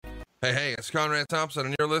Hey, it's Conrad Thompson,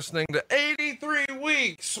 and you're listening to 83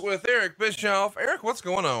 Weeks with Eric Bischoff. Eric, what's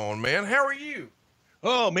going on, man? How are you?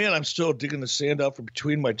 Oh, man, I'm still digging the sand out from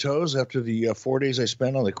between my toes after the 4 days I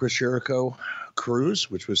spent on the Chris Jericho cruise,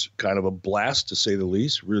 which was kind of a blast, to say the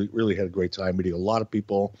least. Really had a great time meeting a lot of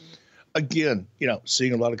people. Again,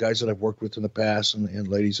 seeing a lot of guys that I've worked with in the past and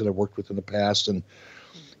ladies that I've worked with in the past. And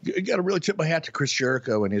you got to really tip my hat to Chris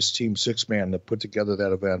Jericho and his team Six Man that put together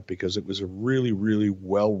that event, because it was a really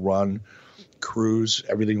well-run cruise.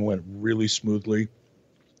 Everything went really smoothly,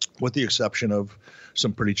 with the exception of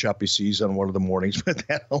some pretty choppy seas on one of the mornings, but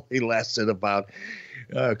that only lasted about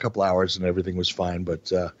a couple hours and everything was fine.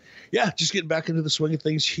 But just getting back into the swing of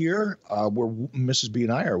things here. Where Mrs. B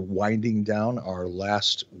and I are winding down our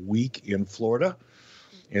last week in Florida.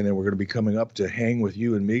 And then we're going to be coming up to hang with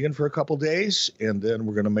you and Megan for a couple days. And then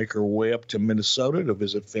we're going to make our way up to Minnesota to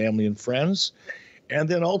visit family and friends. And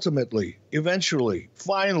then ultimately, eventually,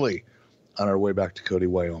 finally, on our way back to Cody,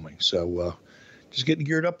 Wyoming. So just getting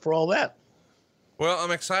geared up for all that. Well,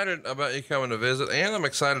 I'm excited about you coming to visit, and I'm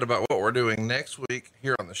excited about what we're doing next week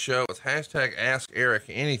here on the show with hashtag Ask Eric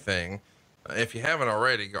Anything. If you haven't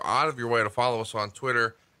already, go out of your way to follow us on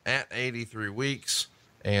Twitter at 83 Weeks.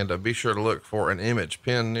 And be sure to look for an image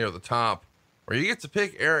pinned near the top where you get to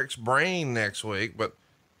pick Eric's brain next week. But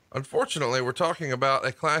unfortunately, we're talking about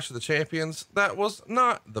a Clash of the Champions that was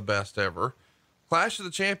not the best ever. Clash of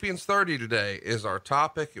the Champions 30 today is our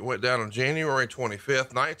topic. It went down on January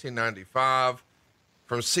 25th, 1995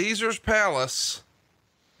 from Caesar's Palace.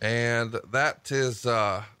 And that is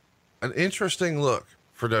an interesting look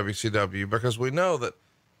for WCW, because we know that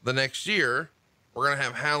the next year we're going to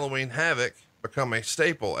have Halloween Havoc become a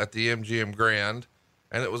staple at the MGM Grand.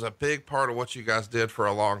 And it was a big part of what you guys did for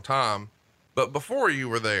a long time. But before you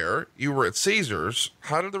were there, you were at Caesars.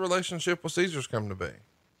 How did the relationship with Caesars come to be?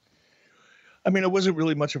 I mean, it wasn't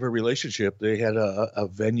really much of a relationship. They had a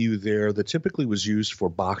venue there that typically was used for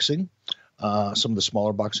boxing, some of the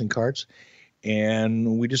smaller boxing cards.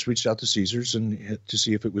 And we just reached out to Caesars and to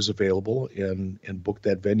see if it was available and booked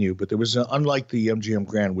that venue. But there was, unlike the MGM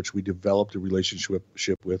Grand, which we developed a relationship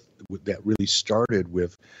with that really started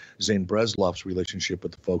with Zane Bresloff's relationship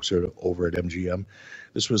with the folks over at MGM.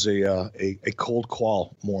 This was a cold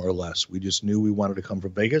call, more or less. We just knew we wanted to come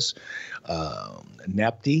from Vegas.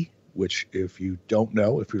 NAPTE, which, if you don't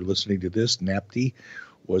know, if you're listening to this, NAPTE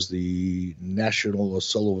was the National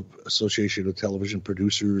Association of Television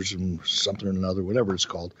Producers and something or another, whatever it's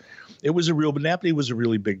called. It was but NAPTE was a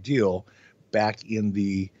really big deal back in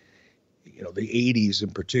the 80s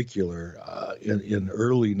in particular, in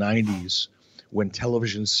early 90s, when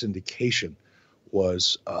television syndication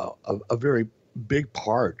was a very big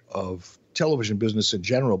part of television business in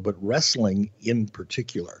general, but wrestling in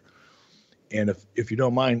particular. And if you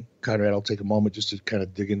don't mind, Conrad, I'll take a moment just to kind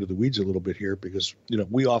of dig into the weeds a little bit here, because,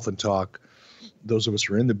 we often talk, those of us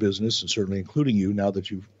who are in the business, and certainly including you, now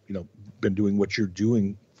that you've, been doing what you're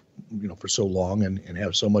doing, for so long and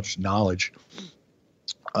have so much knowledge.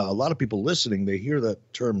 A lot of people listening, they hear the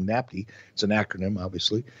term NAPTE. It's an acronym,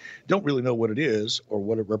 obviously. Don't really know what it is or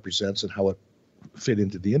what it represents and how it fit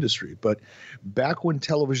into the industry. But back when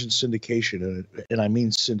television syndication, and I mean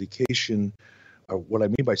syndication, what I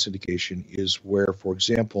mean by syndication is where, for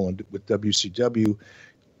example, with WCW,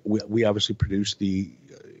 we obviously produced the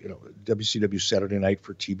WCW Saturday Night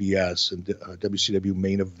for TBS and WCW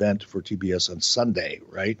Main Event for TBS on Sunday,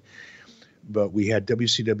 right? But we had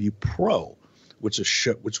WCW Pro, which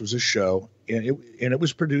was a show, and it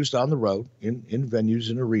was produced on the road in venues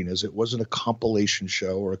and arenas. It wasn't a compilation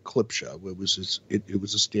show or a clip show. It was a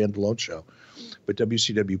standalone show. But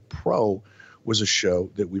WCW Pro was a show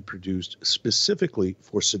that we produced specifically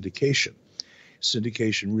for syndication.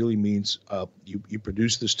 Syndication really means you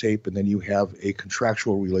produce this tape, and then you have a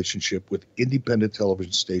contractual relationship with independent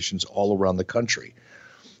television stations all around the country.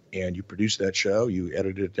 And you produce that show, you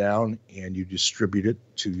edit it down, and you distribute it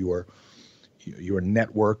to your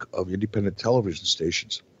network of independent television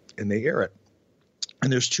stations, and they air it.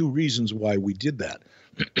 And there's two reasons why we did that,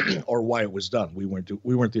 or why it was done. We weren't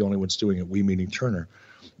the only ones doing it. We, meaning Turner.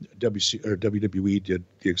 WWE did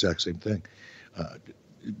the exact same thing.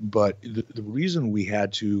 But the reason we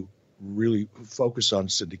had to really focus on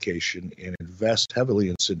syndication and invest heavily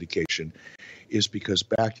in syndication is because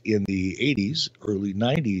back in the 80s, early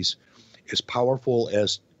 90s, as powerful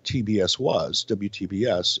as TBS was,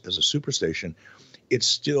 WTBS as a superstation,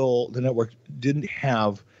 the network didn't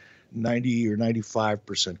have 90 or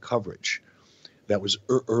 95% coverage. That was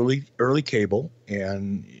early cable,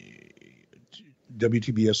 and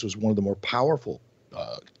WTBS was one of the more powerful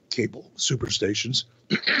cable superstations.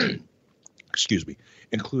 excuse me,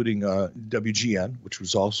 including WGN, which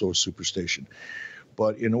was also a superstation.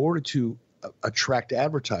 But in order to attract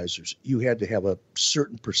advertisers, you had to have a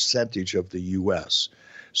certain percentage of the U.S.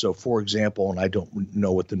 So, for example, and I don't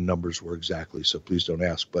know what the numbers were exactly, so please don't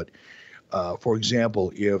ask, but for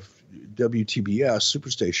example, if WTBS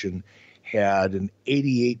Superstation had an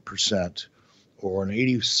 88% or an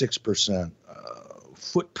 86%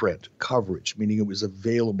 footprint coverage, meaning it was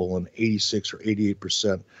available in 86 or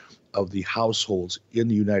 88% of the households in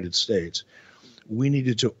the United States, we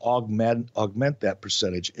needed to augment that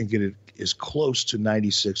percentage and get it as close to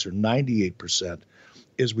 96 or 98%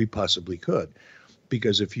 as we possibly could.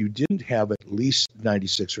 Because if you didn't have at least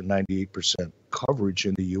 96 or 98% coverage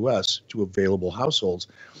in the U.S. to available households,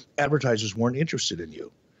 advertisers weren't interested in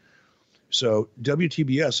you. So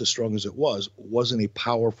WTBS, as strong as it was, wasn't a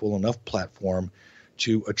powerful enough platform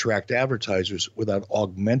to attract advertisers without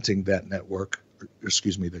augmenting that network,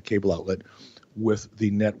 the cable outlet, with the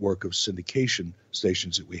network of syndication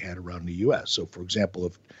stations that we had around the U.S. So, for example,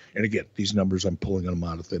 and again, these numbers, I'm pulling them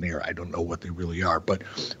out of thin air. I don't know what they really are. But,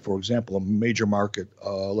 for example, a major market,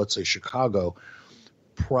 let's say Chicago,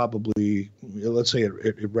 probably, let's say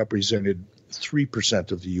it represented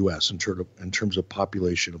 3% of the U.S. in terms of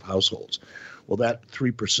population of households. Well, that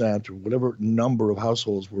 3% or whatever number of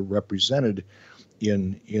households were represented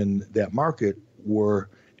in that market were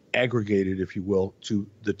aggregated, if you will, to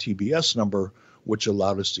the TBS number, which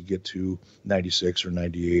allowed us to get to 96 or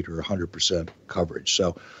 98 or 100% coverage.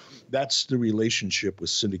 So that's the relationship with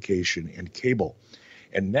syndication and cable.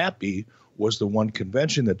 And NAPI was the one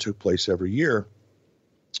convention that took place every year,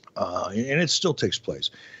 and it still takes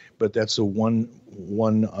place. But that's the one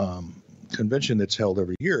convention that's held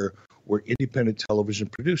every year where independent television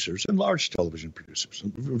producers and large television producers,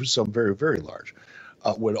 some very, very large,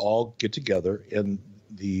 would all get together, and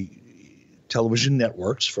the television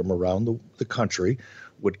networks from around the country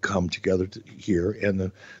would come together here,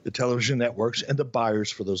 and the television networks and the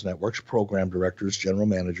buyers for those networks, program directors, general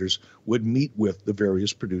managers, would meet with the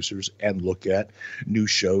various producers and look at new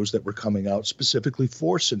shows that were coming out specifically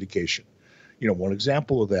for syndication. You know, one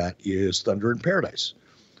example of that is Thunder in Paradise,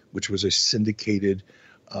 which was a syndicated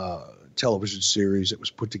television series that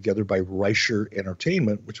was put together by Reicher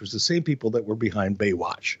Entertainment, which was the same people that were behind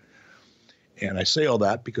Baywatch. And I say all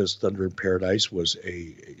that because Thunder in Paradise was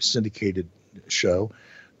a syndicated show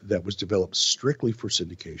that was developed strictly for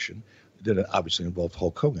syndication. That obviously involved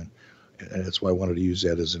Hulk Hogan. And that's why I wanted to use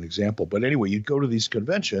that as an example. But anyway, you'd go to these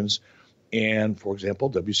conventions and, for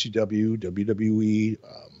example, WCW, WWE,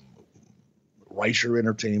 Reicher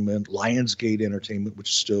Entertainment, Lionsgate Entertainment, which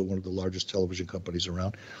is still one of the largest television companies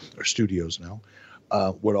around, or studios now,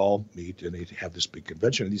 would all meet, and they'd have this big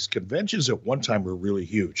convention. And these conventions at one time were really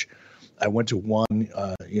huge. I went to one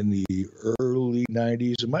in the early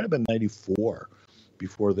 90s. It might have been 94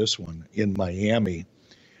 before this one in Miami,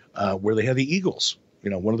 where they had the Eagles. You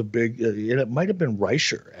know, one of the big, it might have been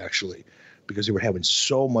Reicher, actually, because they were having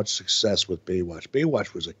so much success with Baywatch.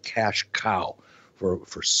 Baywatch was a cash cow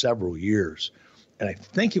for several years. And I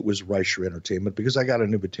think it was Reicher Entertainment, because I got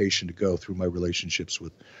an invitation to go through my relationships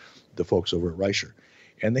with the folks over at Reicher.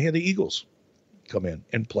 And they had the Eagles come in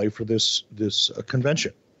and play for this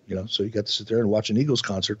convention. You know, so you got to sit there and watch an Eagles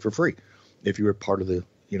concert for free if you were part of the,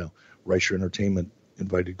 Reicher Entertainment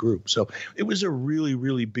invited group. So it was a really,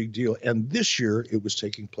 really big deal. And this year it was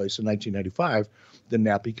taking place in 1995. The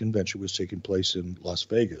NAPI convention was taking place in Las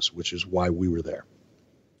Vegas, which is why we were there.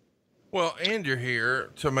 Well, and you're here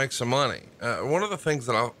to make some money. One of the things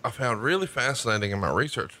that I found really fascinating in my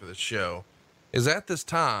research for this show is at this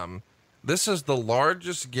time, this is the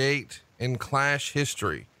largest gate in Clash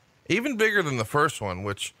history, even bigger than the first one,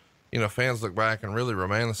 which, fans look back and really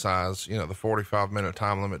romanticize, the 45-minute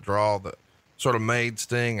time limit draw that sort of made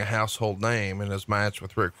Sting a household name in his match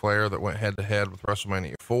with Ric Flair that went head to head with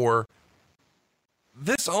WrestleMania 4.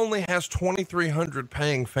 This only has 2,300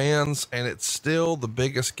 paying fans, and it's still the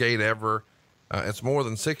biggest gate ever. It's more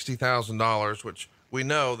than $60,000, which we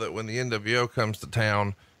know that when the NWO comes to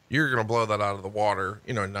town, you're going to blow that out of the water,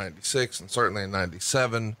 in 96 and certainly in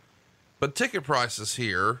 97. But ticket prices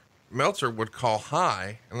here, Meltzer would call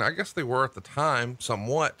high, and I guess they were at the time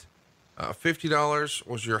somewhat. $50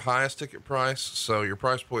 was your highest ticket price. So your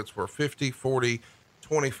price points were 50, 40,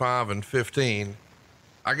 25, and 15.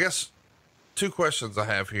 I guess two questions I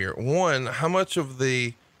have here. One, how much of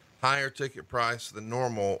the higher ticket price than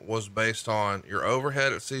normal was based on your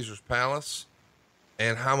overhead at Caesar's Palace?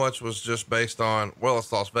 And how much was just based on, well,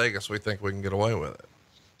 it's Las Vegas, we think we can get away with it?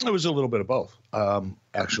 It was a little bit of both,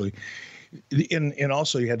 actually. And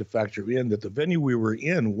also you had to factor in that the venue we were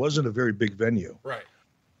in wasn't a very big venue. Right.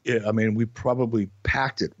 Yeah, I mean, we probably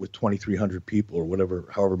packed it with 2,300 people or whatever,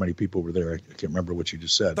 however many people were there. I can't remember what you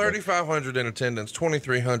just said. 3,500 in attendance,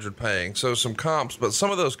 2,300 paying. So some comps, but some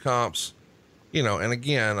of those comps, and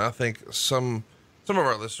again, I think some of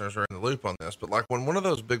our listeners are in the loop on this, but like when one of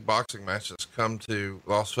those big boxing matches come to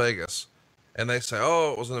Las Vegas and they say,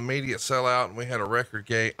 oh, it was an immediate sellout and we had a record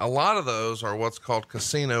gate. A lot of those are what's called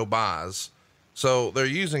casino buys. So they're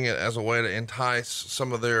using it as a way to entice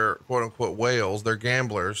some of their quote unquote whales, their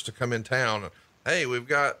gamblers, to come in town. Hey, we've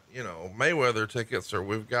got, Mayweather tickets, or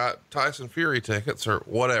we've got Tyson Fury tickets, or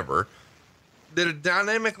whatever. Did a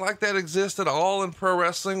dynamic like that exist at all in pro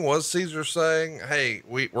wrestling? Was Caesar saying, hey,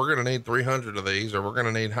 we're going to need 300 of these, or we're going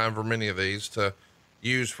to need however many of these to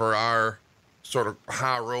use for our sort of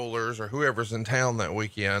high rollers or whoever's in town that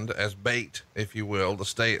weekend as bait, if you will, to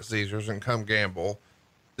stay at Caesar's and come gamble?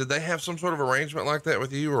 Did they have some sort of arrangement like that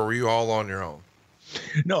with you, or were you all on your own?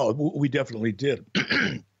 No, we definitely did.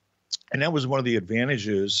 And that was one of the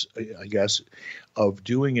advantages, I guess, of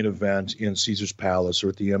doing an event in Caesar's Palace or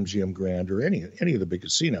at the MGM Grand or any of the big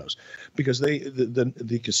casinos, because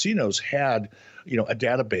the casinos had, a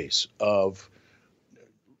database of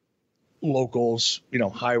locals,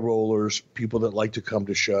 high rollers, people that like to come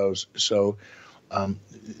to shows. So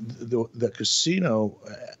the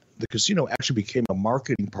casino actually became a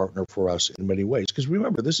marketing partner for us in many ways. Because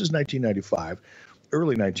remember, this is 1995,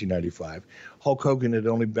 early 1995. Hulk Hogan had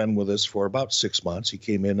only been with us for about 6 months. He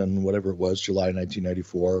came in whatever it was, July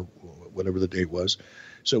 1994, whatever the date was.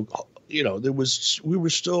 So, we were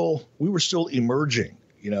still emerging.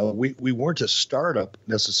 We weren't a startup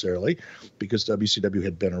necessarily, because WCW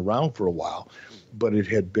had been around for a while, but it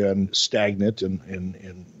had been stagnant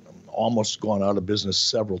and almost gone out of business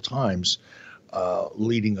several times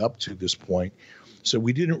leading up to this point. So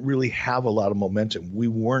we didn't really have a lot of momentum. We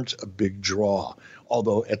weren't a big draw.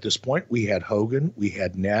 Although at this point we had Hogan, we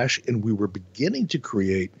had Nash, and we were beginning to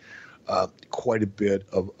create quite a bit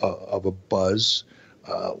of a buzz,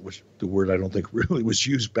 which the word I don't think really was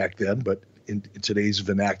used back then, but in today's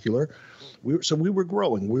vernacular. We were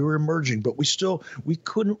growing, we were emerging, but we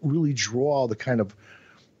couldn't really draw the kind of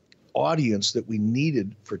audience that we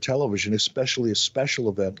needed for television, especially a special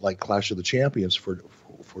event like Clash of the Champions for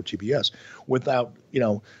TBS, without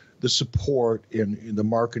the support in the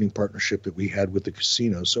marketing partnership that we had with the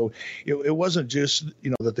casinos. So it wasn't just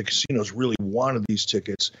that the casinos really wanted these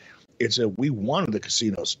tickets. It's that we wanted the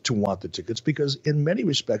casinos to want the tickets, because in many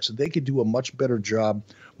respects they could do a much better job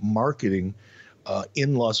marketing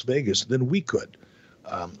in Las Vegas than we could.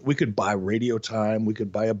 We could buy radio time, we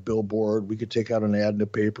could buy a billboard, we could take out an ad in the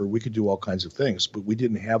paper, we could do all kinds of things, but we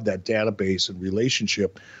didn't have that database and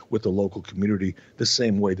relationship with the local community the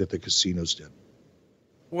same way that the casinos did.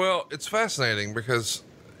 Well, it's fascinating because,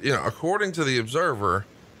 according to the Observer,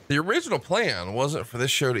 the original plan wasn't for this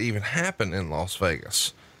show to even happen in Las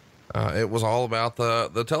Vegas. It was all about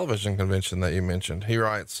the television convention that you mentioned. He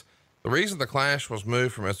writes, the reason the Clash was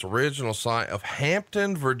moved from its original site of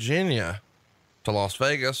Hampton, Virginia to Las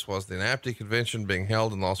Vegas was the NAPTI convention being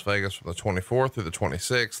held in Las Vegas from the 24th through the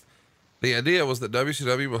 26th. The idea was that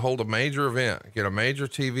WCW would hold a major event, get a major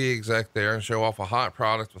TV exec there, and show off a hot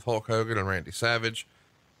product with Hulk Hogan and Randy Savage.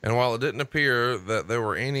 And while it didn't appear that there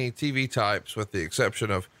were any TV types, with the exception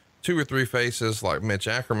of 2 or 3 faces like Mitch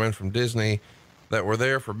Ackerman from Disney, that were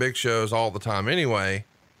there for big shows all the time anyway,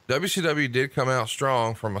 WCW did come out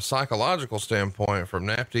strong from a psychological standpoint from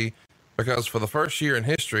NAPTI, because for the first year in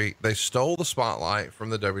history, they stole the spotlight from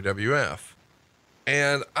the WWF.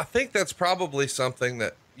 And I think that's probably something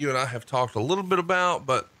that you and I have talked a little bit about,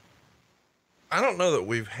 but I don't know that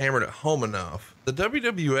we've hammered it home enough. The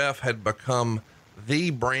WWF had become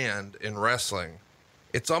the brand in wrestling.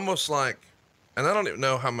 It's almost like, and I don't even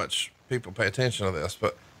know how much people pay attention to this,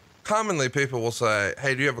 but commonly people will say,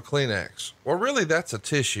 hey, do you have a Kleenex? Well, really, that's a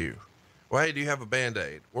tissue. Well, hey, do you have a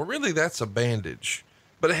Band-Aid? Well, really, that's a bandage.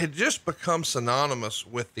 But it had just become synonymous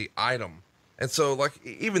with the item. And so, like,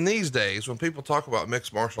 even these days, when people talk about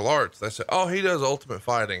mixed martial arts, they say, oh, he does Ultimate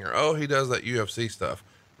Fighting, or, oh, he does that UFC stuff,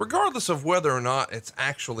 regardless of whether or not it's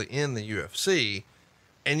actually in the UFC.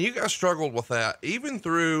 And you guys struggled with that even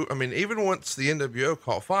once the NWO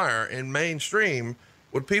caught fire in mainstream,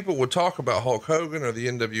 when people would talk about Hulk Hogan or the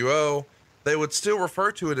NWO, they would still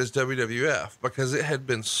refer to it as WWF, because it had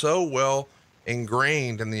been so well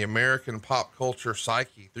ingrained in the American pop culture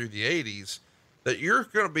psyche through the 80s that you're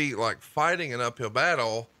going to be like fighting an uphill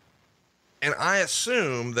battle. And I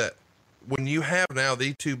assume that when you have now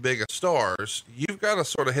the 2 biggest stars, you've got to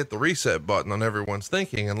sort of hit the reset button on everyone's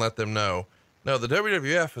thinking and let them know, no, the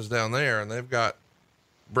WWF is down there and they've got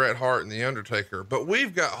Bret Hart and The Undertaker, but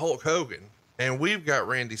we've got Hulk Hogan and we've got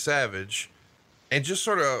Randy Savage. and just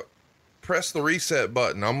sort of press the reset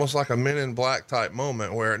button, almost like a Men in Black type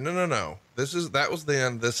moment where no, that was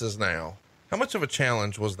then, this is now. How much of a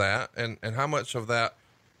challenge was that? And how much of that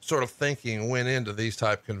sort of thinking went into these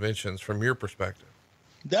type conventions from your perspective?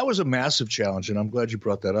 That was a massive challenge. And I'm glad you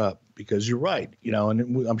brought that up, because you're right.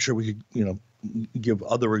 And I'm sure we could, give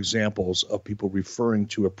other examples of people referring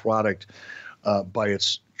to a product by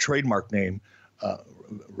its trademark name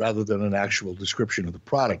rather than an actual description of the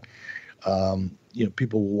product.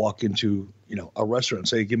 People will walk into, a restaurant and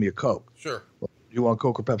say, give me a Coke. Sure. Well, you want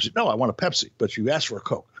Coke or Pepsi? No, I want a Pepsi, but you asked for a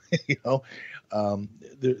Coke.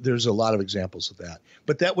 There's a lot of examples of that,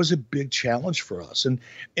 but that was a big challenge for us. And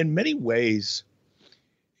in many ways,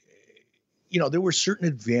 there were certain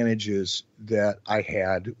advantages that I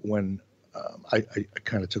had when I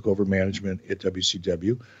kind of took over management at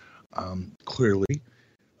WCW. Clearly,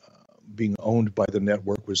 being owned by the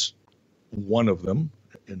network was one of them,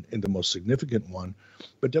 and the most significant one.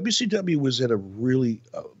 But WCW was at a really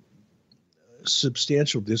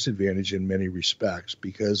substantial disadvantage in many respects,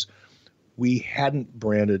 because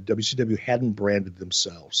WCW hadn't branded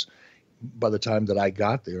themselves by the time that I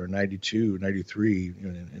got there in 92, 93,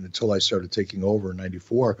 and until I started taking over in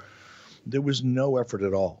 94. There was no effort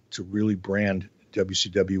at all to really brand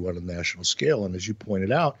WCW on a national scale. And as you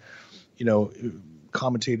pointed out,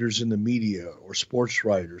 commentators in the media or sports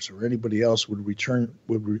writers or anybody else would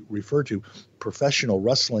refer to professional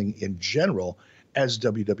wrestling in general as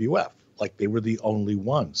WWF, like they were the only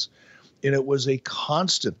ones. And it was a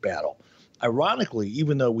constant battle. Ironically,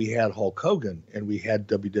 even though we had Hulk Hogan and we had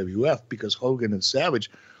WWF, because Hogan and Savage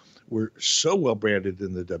were so well branded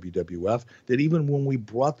in the WWF that even when we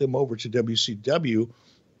brought them over to WCW,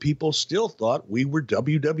 people still thought we were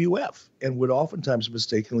WWF and would oftentimes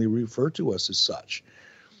mistakenly refer to us as such.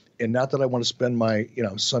 And not that I want to spend my,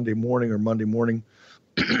 Sunday morning or Monday morning,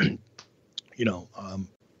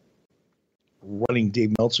 running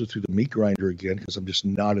Dave Meltzer through the meat grinder again, because I'm just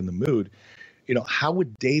not in the mood. How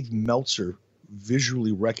would Dave Meltzer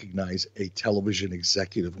visually recognize a television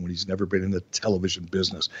executive when he's never been in the television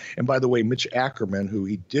business? And by the way, Mitch Ackerman, who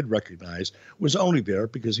he did recognize, was only there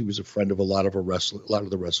because he was a friend of a lot of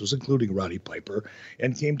the wrestlers, including Roddy Piper,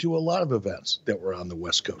 and came to a lot of events that were on the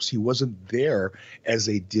West Coast. He wasn't there as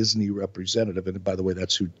a Disney representative. And by the way,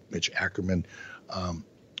 that's who Mitch Ackerman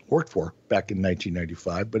worked for back in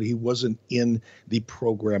 1995, but he wasn't in the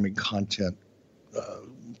programming content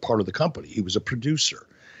part of the company. He was a producer.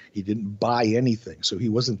 He didn't buy anything. So he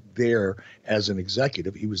wasn't there as an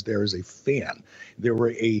executive. He was there as a fan. There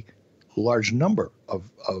were a large number of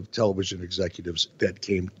television executives that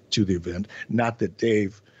came to the event. Not that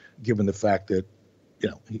Dave, given the fact that,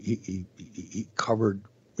 he covered,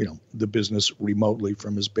 the business remotely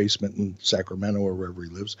from his basement in Sacramento or wherever he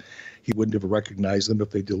lives, he wouldn't have recognized them if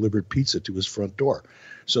they delivered pizza to his front door.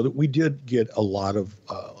 So that we did get a lot of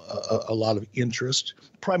interest,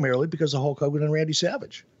 primarily because of Hulk Hogan and Randy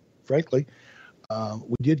Savage. Frankly,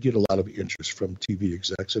 we did get a lot of interest from TV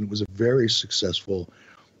execs, and it was a very successful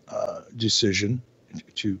decision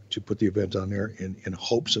to put the event on there in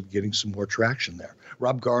hopes of getting some more traction there.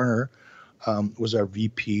 Rob Garner was our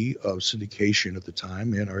VP of syndication at the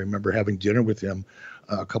time, and I remember having dinner with him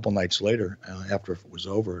a couple nights later after it was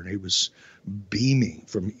over, and he was beaming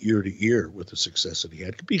from ear to ear with the success that he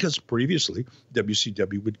had, because previously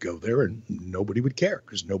WCW would go there and nobody would care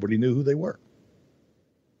because nobody knew who they were.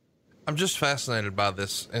 I'm just fascinated by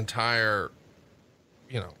this entire,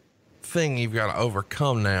 thing you've got to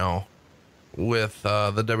overcome now with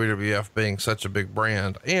the WWF being such a big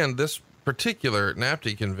brand. And this particular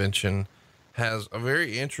NAPTE convention has a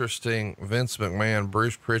very interesting Vince McMahon,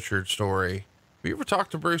 Bruce Pritchard story. Have you ever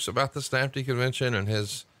talked to Bruce about this NAPTE convention and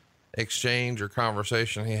his exchange or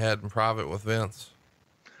conversation he had in private with Vince?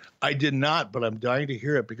 I did not, but I'm dying to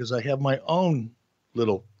hear it, because I have my own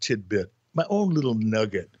little tidbit, my own little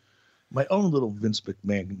nugget, my own little Vince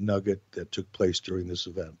McMahon nugget that took place during this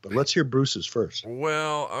event. But let's hear Bruce's first.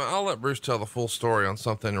 Well, I'll let Bruce tell the full story on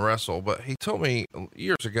Something to Wrestle, but he told me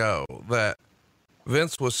years ago that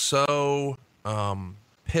Vince was so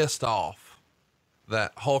pissed off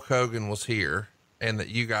that Hulk Hogan was here and that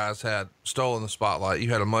you guys had stolen the spotlight. You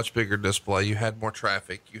had a much bigger display. You had more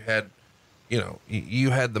traffic. You had, you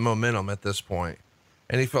had the momentum at this point.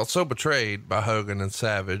 And he felt so betrayed by Hogan and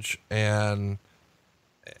Savage, and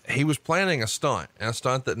he was planning a stunt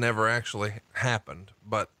that never actually happened,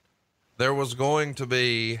 but there was going to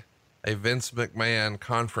be a Vince McMahon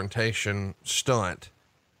confrontation stunt.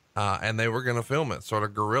 And they were going to film it sort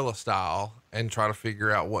of guerrilla style and try to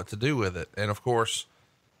figure out what to do with it. And of course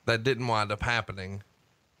that didn't wind up happening.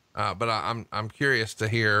 But I'm curious to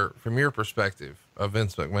hear from your perspective a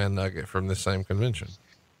Vince McMahon nugget from this same convention.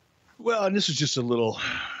 Well, and this is just a little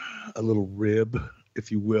rib,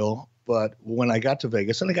 if you will. But when I got to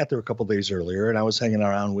Vegas, and I got there a couple days earlier, and I was hanging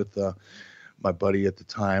around with my buddy at the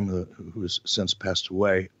time, who has since passed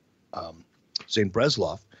away, Zane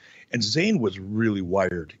Bresloff. And Zane was really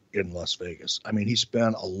wired in Las Vegas. I mean, he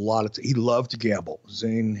spent a lot of he loved to gamble.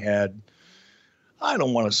 Zane had, I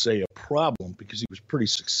don't want to say a problem because he was pretty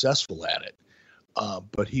successful at it,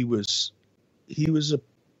 but he was a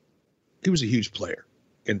huge player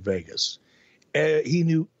in Vegas. He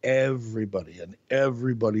knew everybody, and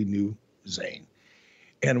everybody knew Zane.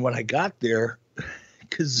 And when I got there,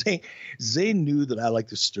 because Zane knew that I like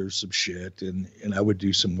to stir some shit, and I would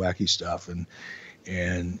do some wacky stuff, and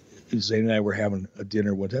Zane and I were having a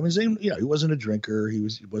dinner one time. And Zane, he wasn't a drinker. He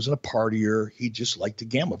wasn't a partier. He just liked to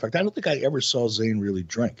gamble. In fact, I don't think I ever saw Zane really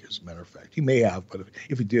drink, as a matter of fact. He may have, but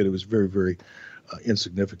if he did, it was very, very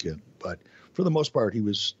insignificant. But for the most part, he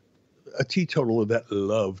was a teetotaler that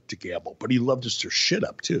loved to gamble, but he loved to stir shit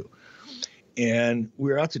up too. And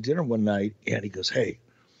we were out to dinner one night, and he goes, "Hey,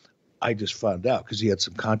 I just found out," because he had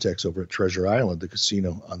some contacts over at Treasure Island, the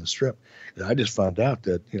casino on the Strip. And I just found out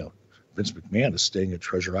that, Vince McMahon is staying at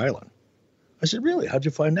Treasure Island. I said, "Really? How'd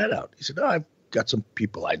you find that out?" He said, "Oh, I've got some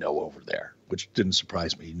people I know over there," which didn't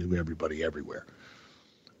surprise me. He knew everybody everywhere.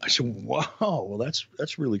 I said, "Wow, well,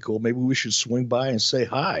 that's really cool. Maybe we should swing by and say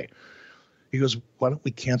hi." He goes, "Why don't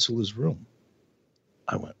we cancel his room?"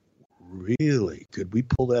 I went, "Really? Could we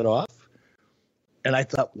pull that off?" And I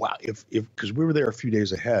thought, wow, if because we were there a few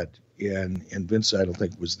days ahead, and Vince, I don't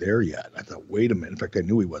think, was there yet. I thought, wait a minute. In fact, I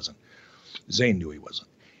knew he wasn't. Zane knew he wasn't.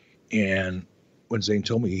 And when Zane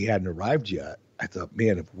told me he hadn't arrived yet, I thought,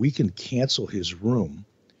 man, if we can cancel his room,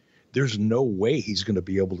 there's no way he's going to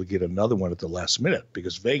be able to get another one at the last minute,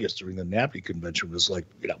 because Vegas during the NAPI convention was like,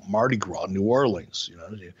 Mardi Gras, New Orleans.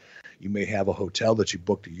 You may have a hotel that you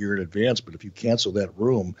booked a year in advance, but if you cancel that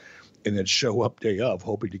room and then show up day of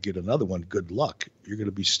hoping to get another one, good luck. You're going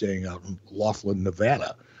to be staying out in Laughlin,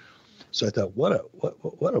 Nevada. So I thought, what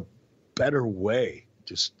a better way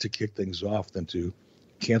just to kick things off than to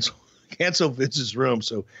cancel Vince's room.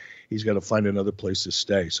 So he's got to find another place to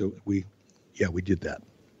stay. So we did that.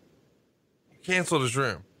 Canceled his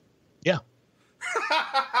room. Yeah.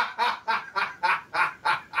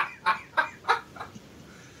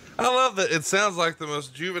 I love that. It sounds like the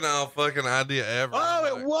most juvenile fucking idea ever.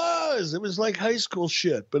 Oh, it was. It was like high school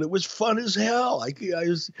shit, but it was fun as hell.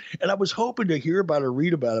 I was hoping to hear about it or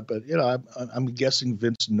read about it, but I'm guessing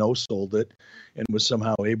Vince no-sold it and was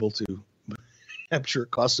somehow able to. I'm sure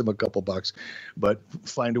it cost him a couple bucks, but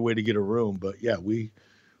find a way to get a room. But yeah, we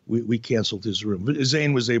canceled his room.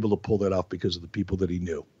 Zane was able to pull that off because of the people that he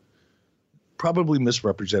knew. Probably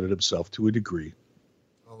misrepresented himself to a degree.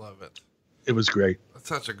 I love it. It was great. That's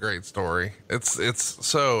such a great story. It's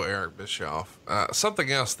so Eric Bischoff.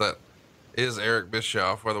 Something else that is Eric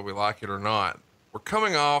Bischoff, whether we like it or not. We're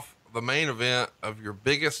coming off the main event of your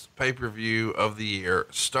biggest pay-per-view of the year,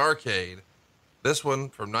 Starrcade. This one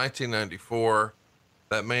from 1994.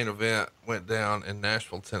 That main event went down in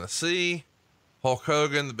Nashville, Tennessee. Hulk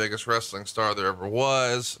Hogan, the biggest wrestling star there ever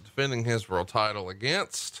was, defending his world title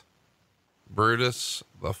against Brutus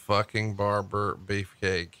the fucking Barber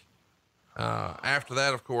Beefcake. After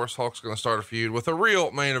that, of course, Hulk's going to start a feud with a real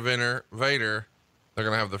main eventer, Vader. They're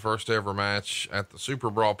going to have the first ever match at the Super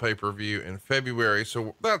Brawl pay-per-view in February.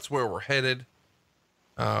 So that's where we're headed.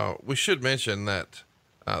 We should mention that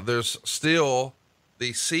there's still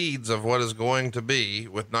the seeds of what is going to be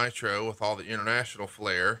with Nitro, with all the international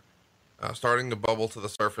flair, starting to bubble to the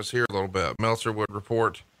surface here a little bit. Meltzer would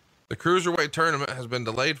report the Cruiserweight tournament has been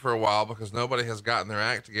delayed for a while because nobody has gotten their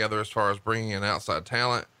act together as far as bringing in outside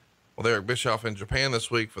talent. With Eric Bischoff in Japan this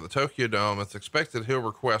week for the Tokyo Dome, it's expected he'll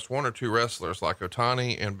request one or two wrestlers like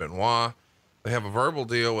Otani and Benoit. They have a verbal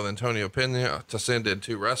deal with Antonio Pena to send in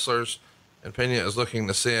two wrestlers, and Pena is looking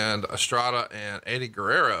to send Estrada and Eddie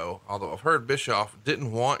Guerrero, although I've heard Bischoff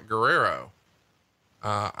didn't want Guerrero.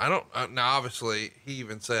 Now obviously he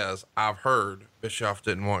even says, I've heard Bischoff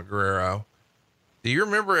didn't want Guerrero. Do you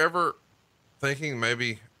remember ever thinking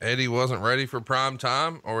maybe Eddie wasn't ready for prime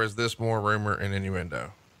time, or is this more rumor and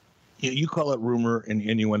innuendo? Yeah, you call it rumor and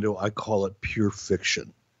innuendo. I call it pure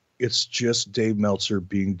fiction. It's just Dave Meltzer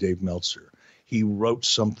being Dave Meltzer. He wrote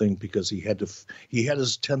something because he had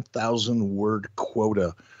his 10,000 word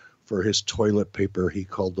quota for his toilet paper he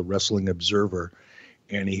called the Wrestling Observer,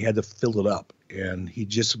 and he had to fill it up, and he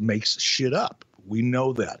just makes shit up, We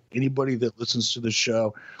know that. Anybody that listens to the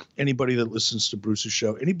show, anybody that listens to Bruce's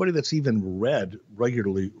show, anybody that's even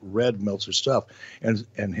regularly read Meltzer's stuff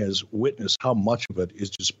and has witnessed how much of it is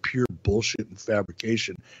just pure bullshit and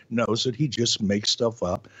fabrication knows that he just makes stuff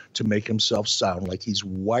up to make himself sound like he's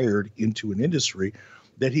wired into an industry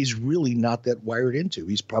that he's really not that wired into.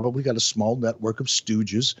 He's probably got a small network of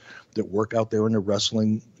stooges that work out there in the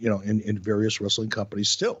wrestling, in various wrestling companies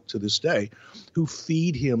still to this day, who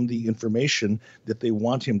feed him the information that they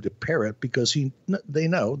want him to parrot because they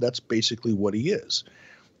know that's basically what he is.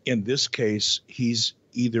 In this case, he's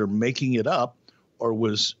either making it up or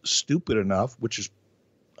was stupid enough, which is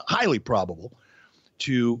highly probable,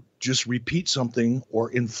 to just repeat something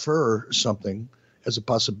or infer something as a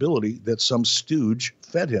possibility that some stooge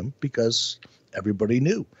fed him because everybody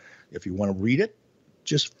knew. If you want to read it,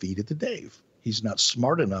 just feed it to Dave. He's not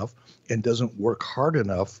smart enough and doesn't work hard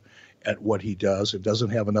enough at what he does. It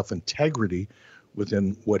doesn't have enough integrity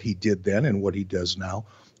within what he did then and what he does now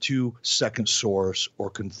to second source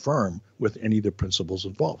or confirm with any of the principles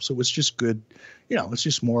involved. So it's just good. It's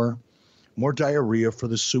just more diarrhea for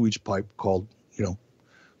the sewage pipe called, the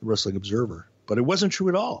Wrestling Observer. But it wasn't true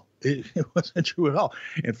at all. It wasn't true at all.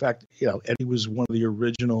 In fact, Eddie was one of the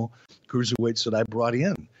original cruiserweights that I brought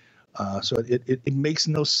in. So it makes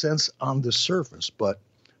no sense on the surface, but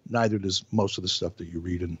neither does most of the stuff that you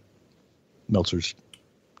read in Meltzer's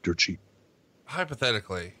dirt sheet.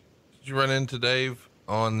 Hypothetically, did you run into Dave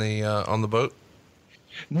on the boat?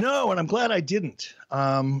 No, and I'm glad I didn't.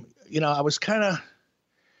 I was kind of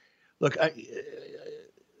look.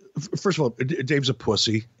 First of all, Dave's a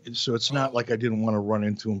pussy, so it's not like I didn't want to run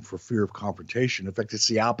into him for fear of confrontation. In fact, it's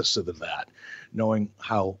the opposite of that. Knowing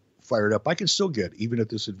how fired up I can still get, even at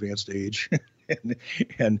this advanced age,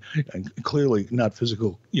 and clearly not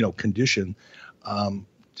physical, condition,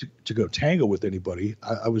 to go tango with anybody.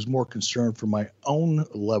 I was more concerned for my own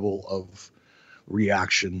level of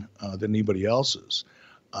reaction than anybody else's.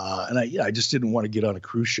 And I just didn't want to get on a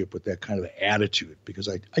cruise ship with that kind of attitude because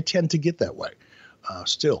I tend to get that way.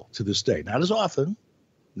 Still to this day, not as often,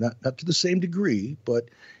 not to the same degree, but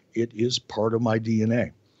it is part of my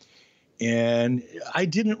DNA. And I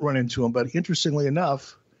didn't run into him, but interestingly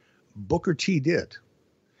enough, Booker T did.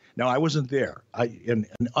 Now I wasn't there. And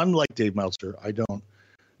unlike Dave Meltzer, I don't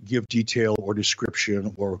give detail or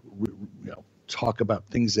description or talk about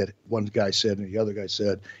things that one guy said and the other guy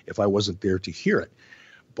said if I wasn't there to hear it.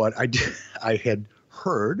 But I had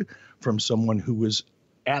heard from someone who was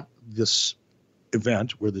at this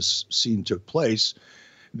event where this scene took place,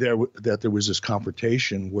 that there was this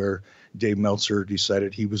confrontation where Dave Meltzer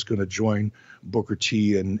decided he was going to join Booker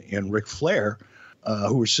T and Ric Flair,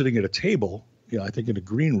 who were sitting at a table, I think in a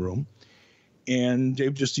green room. And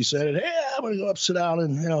Dave just decided, hey, I'm going to go up, sit down,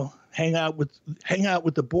 and hang out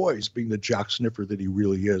with the boys, being the jock sniffer that he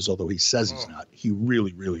really is, although he says he's not. He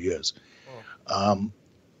really, really is.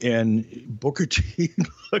 And Booker T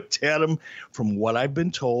looked at him. From what I've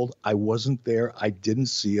been told, I wasn't there. I didn't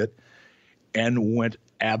see it, and went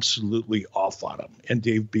absolutely off on him. And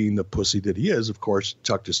Dave, being the pussy that he is, of course,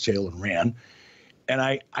 tucked his tail and ran. And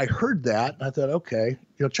I heard that, and I thought, okay,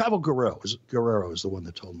 Chavo Guerrero is the one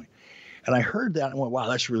that told me. And I heard that and went, wow,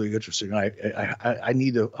 that's really interesting. I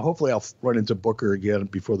need to, hopefully I'll run into Booker again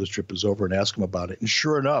before this trip is over and ask him about it. And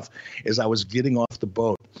sure enough, as I was getting off the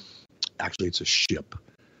boat, actually it's a ship.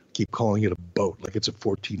 Keep calling it a boat, like it's a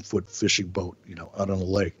 14-foot fishing boat, out on the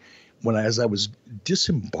lake. As I was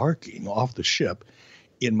disembarking off the ship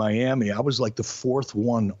in Miami, I was like the fourth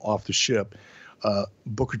one off the ship.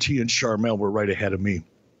 Booker T and Sharmell were right ahead of me.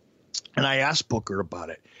 And I asked Booker about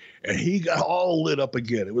it, and he got all lit up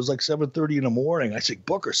again. It was like 7:30 in the morning. I said,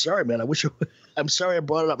 Booker, sorry, man. I'm sorry I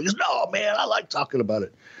brought it up. He goes, no, man, I like talking about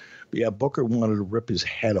it. But yeah, Booker wanted to rip his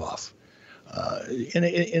head off.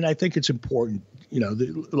 And I think it's important,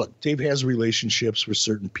 look, Dave has relationships with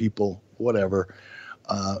certain people, whatever.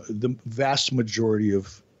 The vast majority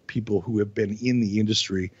of people who have been in the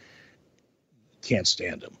industry can't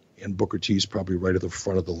stand him. And Booker T is probably right at the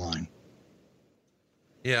front of the line.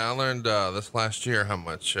 Yeah, I learned this last year how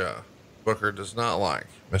much Booker does not like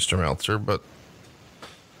Mr. Meltzer, but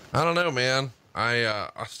I don't know, man. I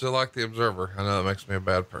still like the Observer. I know that makes me a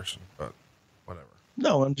bad person, but whatever.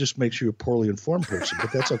 No, it just makes you a poorly informed person,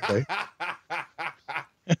 but that's okay.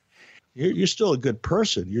 You're still a good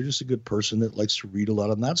person. You're just a good person that likes to read a lot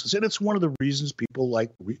of nonsense. And it's one of the reasons people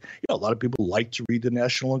a lot of people like to read the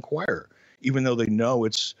National Enquirer, even though they know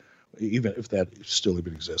even if that still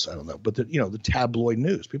even exists, I don't know. But the tabloid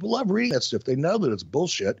news, people love reading that stuff. They know that it's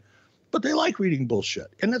bullshit, but they like reading bullshit,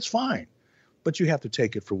 and that's fine. But you have to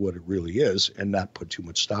take it for what it really is and not put too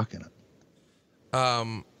much stock in it.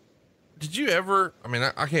 Did you ever, I mean,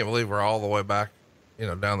 I can't believe we're all the way back,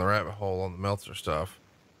 down the rabbit hole on the Meltzer stuff.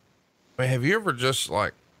 I mean, have you ever just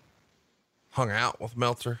like hung out with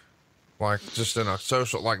Meltzer? Like just in a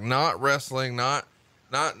social, like not wrestling, not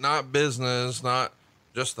business, not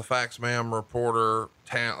just the facts ma'am reporter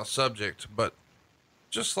subject, but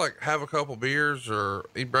just like have a couple beers or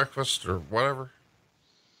eat breakfast or whatever?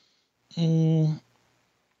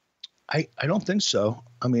 I don't think so.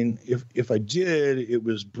 I mean, if I did, it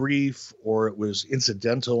was brief or it was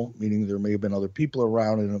incidental, meaning there may have been other people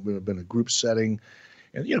around and it would have been a group setting.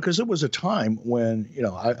 And, because it was a time when,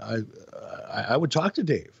 I would talk to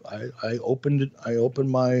Dave. I opened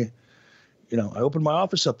my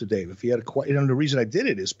office up to Dave. If he had the reason I did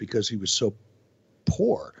it is because he was so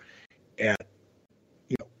poor at,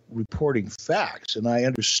 reporting facts. And I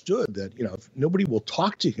understood that, if nobody will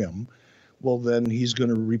talk to him, well, then he's going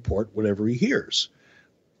to report whatever he hears,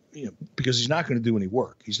 because he's not going to do any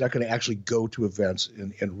work. He's not going to actually go to events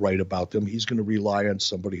and write about them. He's going to rely on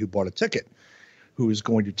somebody who bought a ticket, who is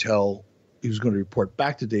going to report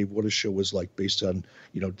back to Dave what a show was like based on,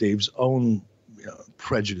 Dave's own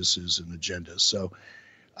prejudices and agendas. So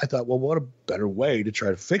I thought, well, what a better way to try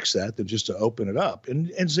to fix that than just to open it up.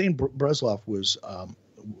 And Zane Bresloff was,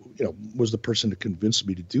 was the person to convince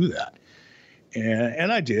me to do that.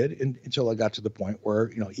 And I did until I got to the point where,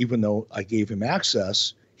 even though I gave him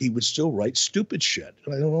access, he would still write stupid shit.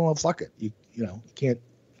 And I don't know, fuck it. You can't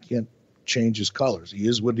change his colors. He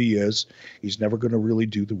is what he is. He's never going to really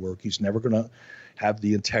do the work. He's never going to have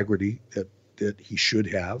the integrity that he should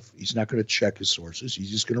have. He's not going to check his sources. He's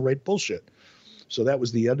just going to write bullshit. So that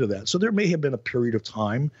was the end of that. So there may have been a period of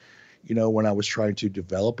time, when I was trying to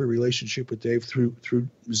develop a relationship with Dave through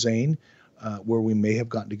Zane, where we may have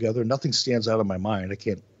gotten together. Nothing stands out of my mind. I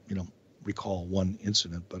can't, recall one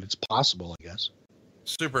incident, but it's possible, I guess.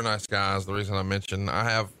 Super nice guy is the reason I mentioned. I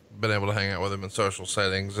have been able to hang out with him in social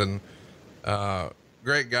settings, and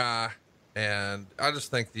great guy. And I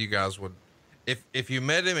just think that you guys would, if you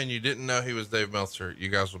met him and you didn't know he was Dave Meltzer, you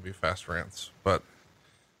guys would be fast friends, but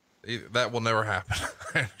that will never happen.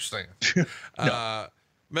 I understand. No.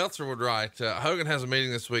 Meltzer would write, Hogan has a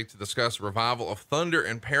meeting this week to discuss a revival of Thunder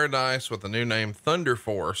in Paradise with the new name Thunder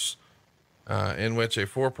Force, in which a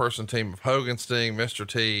 4-person team of Hogan, Sting, Mr.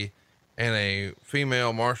 T, and a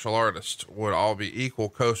female martial artist would all be equal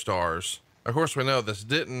co-stars. Of course, we know this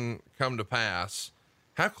didn't come to pass.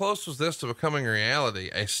 How close was this to becoming a reality?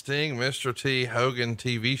 A Sting, Mr. T, Hogan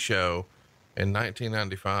TV show in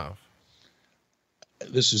 1995.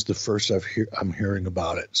 This is the first I'm hearing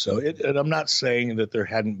about it. So and I'm not saying that there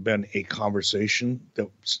hadn't been a conversation that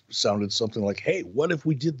sounded something like, hey, what if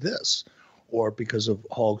we did this? Or because of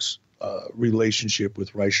Hulk's relationship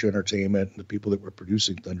with Reicher Entertainment and the people that were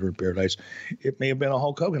producing Thunder in Paradise, it may have been a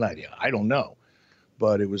Hulk Hogan idea. I don't know.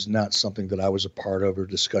 But it was not something that I was a part of or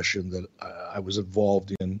discussion that I was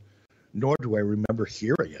involved in, nor do I remember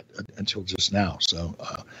hearing it until just now. So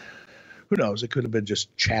who knows? It could have been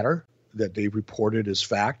just chatter that they reported as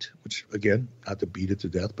fact, which again, not to beat it to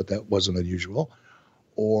death, but that wasn't unusual.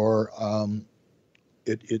 Or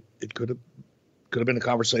it could have been a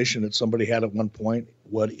conversation that somebody had at one point.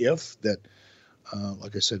 What if that,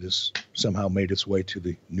 like I said, has somehow made its way to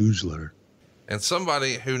the newsletter. And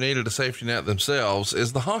somebody who needed a safety net themselves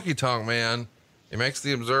is the Honky Tonk Man. He makes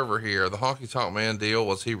the Observer here. The Honky Tonk Man deal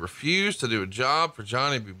was he refused to do a job for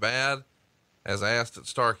Johnny B. Bad as asked at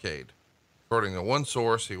Starrcade. According to one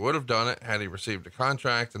source, he would have done it had he received a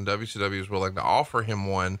contract and WCW was willing to offer him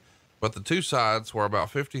one, but the two sides were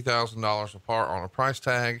about $50,000 apart on a price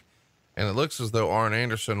tag, and it looks as though Arn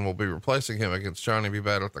Anderson will be replacing him against Johnny B.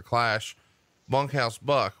 Bad at the Clash. Bunkhouse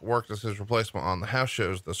Buck worked as his replacement on the house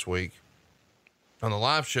shows this week. On the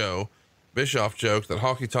live show, Bischoff joked that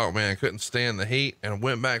Honky Tonk Man couldn't stand the heat and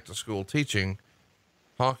went back to school teaching.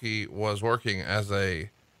 Honky was working as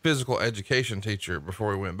a physical education teacher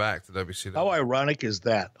before he went back to WCW. How ironic is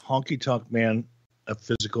that? Honky Tonk Man, a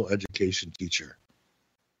physical education teacher.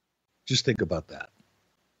 Just think about that.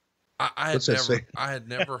 I had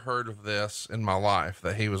never heard of this in my life,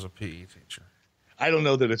 that he was a PE teacher. I don't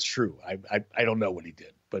know that it's true. I don't know what he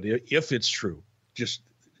did, but if it's true, just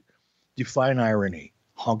define irony.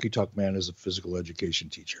 Honky Tonk Man is a physical education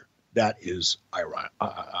teacher. That is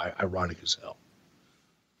ironic as hell.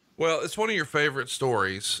 Well, it's one of your favorite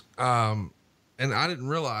stories. And I didn't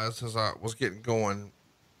realize as I was getting going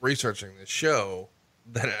researching this show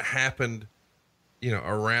that it happened,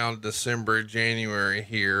 around December, January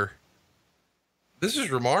here. This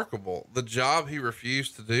is remarkable. The job he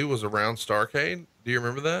refused to do was around Starrcade. Do you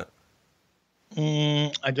remember that?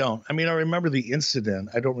 I don't. I mean, I remember the incident.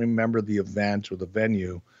 I don't remember the event or the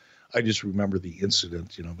venue. I just remember the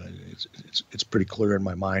incident. It's pretty clear in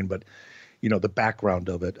my mind, but the background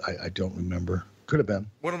of it, I don't remember. Could have been.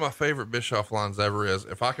 One of my favorite Bischoff lines ever is,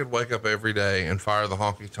 if I could wake up every day and fire the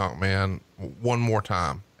honky tonk man one more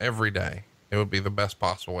time every day, it would be the best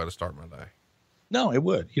possible way to start my day. No, it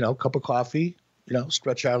would. A cup of coffee,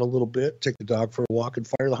 stretch out a little bit, take the dog for a walk, and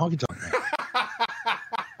fire the honky tonk man.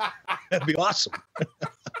 That'd be awesome.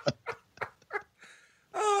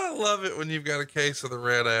 Oh, I love it when you've got a case of the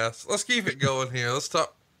red ass. Let's keep it going here. Let's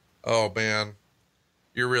talk. Oh, man.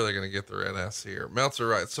 You're really going to get the red ass here. Meltzer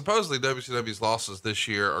writes, supposedly WCW's losses this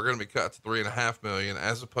year are going to be cut to $3.5 million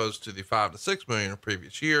as opposed to the $5 to $6 million in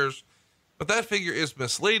previous years. But that figure is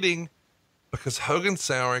misleading because Hogan's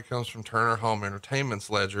salary comes from Turner Home Entertainment's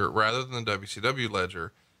ledger rather than the WCW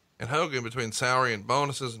ledger. And Hogan, between salary and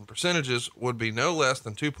bonuses and percentages, would be no less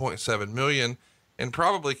than $2.7 million and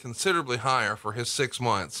probably considerably higher for his 6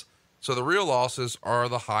 months. So the real losses are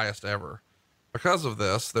the highest ever. Because of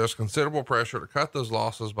this, there's considerable pressure to cut those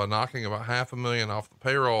losses by knocking about $500,000 off the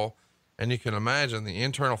payroll. And you can imagine the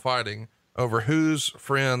internal fighting over whose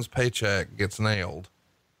friend's paycheck gets nailed.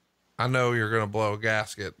 I know you're going to blow a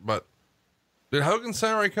gasket, but did Hogan's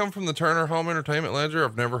salary come from the Turner Home Entertainment ledger?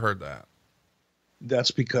 I've never heard that.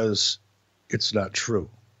 That's because it's not true.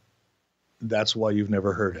 That's why you've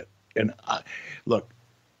never heard it. And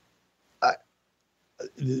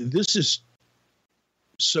this is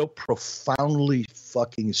so profoundly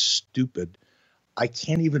fucking stupid. I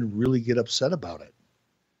can't even really get upset about it.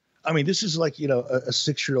 I mean, this is like, a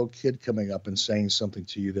 6-year-old kid coming up and saying something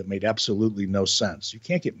to you that made absolutely no sense. You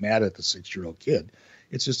can't get mad at the 6-year-old kid.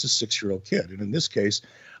 It's just a 6-year-old kid. And in this case,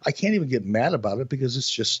 I can't even get mad about it because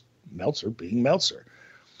it's just Meltzer being Meltzer.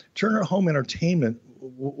 Turner Home Entertainment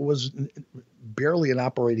was barely an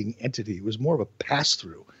operating entity. It was more of a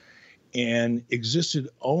pass-through and existed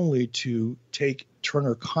only to take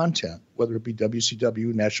Turner content, whether it be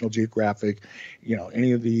WCW, National Geographic,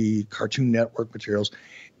 any of the Cartoon Network materials,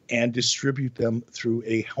 and distribute them through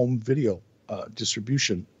a home video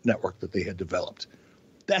distribution network that they had developed.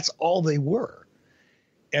 That's all they were.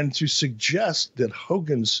 And to suggest that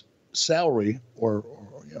Hogan's salary, or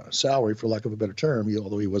salary for lack of a better term,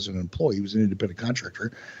 although he wasn't an employee, he was an independent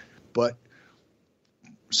contractor, but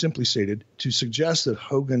simply stated, to suggest that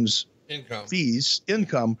Hogan's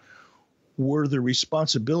income were the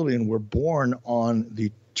responsibility and were born on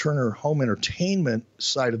the Turner Home Entertainment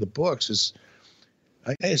side of the books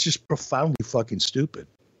it's just profoundly fucking stupid.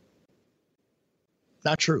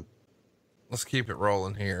 Not true. Let's keep it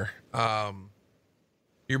rolling here.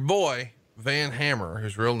 Your boy, Van Hammer,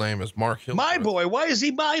 whose real name is Mark Hill. My boy. Why is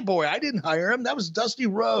he my boy? I didn't hire him. That was Dusty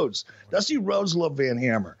Rhodes. Dusty Rhodes loved Van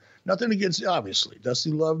Hammer. Nothing against, obviously.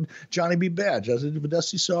 Dusty loved Johnny B. Badge.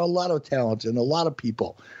 Dusty saw a lot of talent in a lot of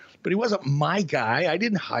people. But he wasn't my guy. I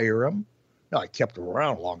didn't hire him. No, I kept him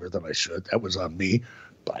around longer than I should. That was on me.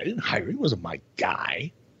 But I didn't hire him. He wasn't my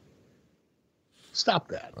guy. Stop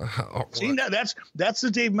that. See, that's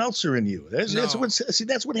the Dave Meltzer in you. That's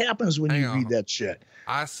what happens when you read that shit.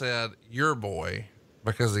 I said your boy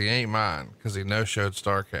because he ain't mine, because he no-showed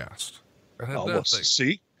StarCast.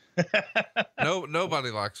 See? No,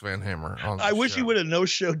 nobody likes Van Hammer. I wish you would have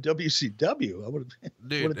no-showed WCW. I would have.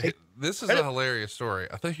 Dude, this is a hilarious story.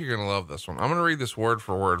 I think you're going to love this one. I'm going to read this word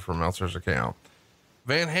for word from Meltzer's account.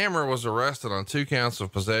 Van Hammer was arrested on 2 counts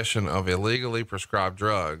of possession of illegally prescribed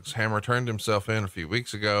drugs. Hammer turned himself in a few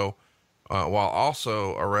weeks ago, while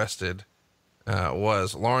also arrested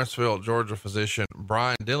was Lawrenceville, Georgia physician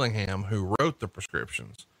Brian Dillingham, who wrote the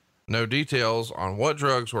prescriptions. No details on what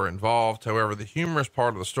drugs were involved. However, the humorous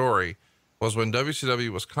part of the story was when WCW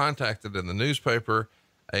was contacted in the newspaper,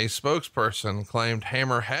 a spokesperson claimed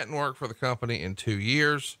Hammer hadn't worked for the company in 2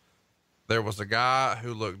 years. There was a guy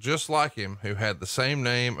who looked just like him, who had the same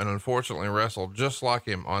name and unfortunately wrestled just like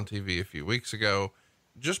him on TV a few weeks ago,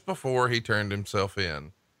 just before he turned himself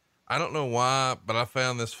in. I don't know why, but I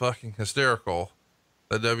found this fucking hysterical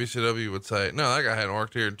that WCW would say, no, that guy hadn't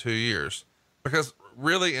worked here in 2 years. Because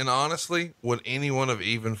really and honestly, would anyone have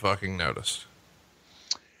even fucking noticed?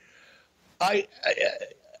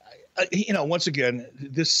 Once again,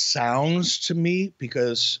 this sounds to me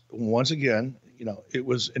because once again, it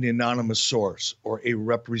was an anonymous source or a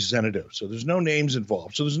representative. So there's no names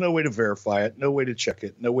involved. So there's no way to verify it, no way to check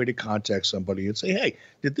it, no way to contact somebody and say, hey,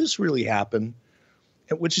 did this really happen?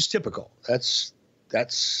 Which is typical. That's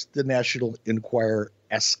the National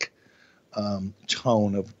Enquirer-esque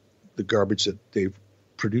tone of the garbage that Dave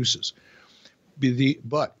produces.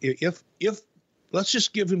 But if let's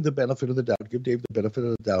just give him the benefit of the doubt, give Dave the benefit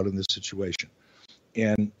of the doubt in this situation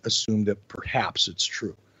and assume that perhaps it's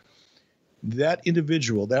true. That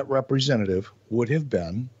individual, that representative would have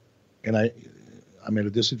been and I'm at a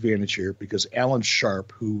disadvantage here because Alan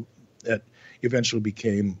Sharp, who that eventually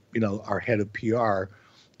became, our head of PR,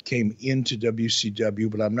 came into WCW,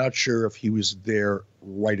 but I'm not sure if he was there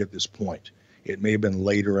right at this point. It may have been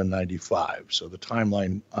later in '95. So the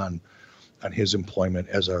timeline on his employment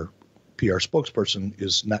as our PR spokesperson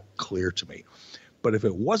is not clear to me. But if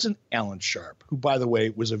it wasn't Alan Sharp, who, by the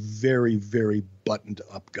way, was a very, very buttoned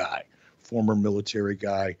up guy, former military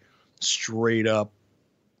guy, straight up,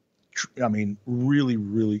 really,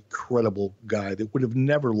 really credible guy that would have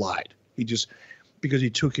never lied. Because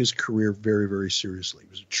he took his career very, very seriously. He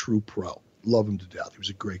was a true pro. Love him to death. He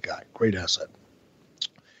was a great guy, great asset.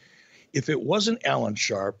 If it wasn't Alan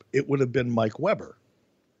Sharp, it would have been Mike Weber.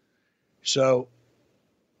 So,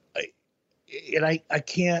 I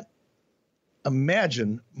can't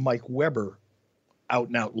imagine Mike Weber out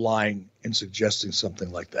and out lying and suggesting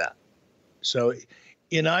something like that. So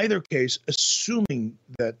in either case, assuming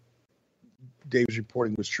that Dave's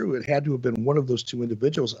reporting was true, it had to have been one of those two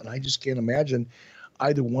individuals. And I just can't imagine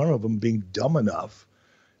either one of them being dumb enough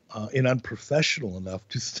and unprofessional enough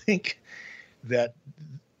to think that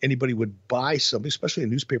anybody would buy something, especially a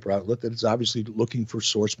newspaper outlet that is obviously looking for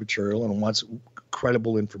source material and wants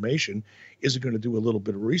credible information, isn't going to do a little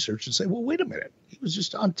bit of research and say, well, wait a minute, he was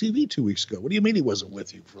just on TV 2 weeks ago. What do you mean he wasn't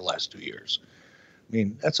with you for the last 2 years? I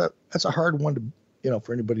mean, that's a hard one to,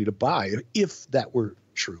 for anybody to buy if that were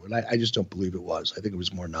true. And I just don't believe it was. I think it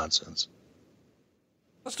was more nonsense.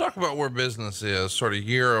 Let's talk about where business is sort of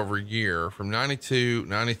year over year from 92,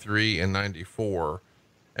 93 and 94.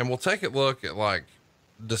 And we'll take a look at like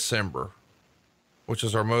December, which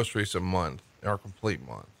is our most recent month, our complete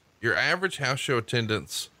month. Your average house show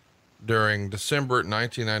attendance during December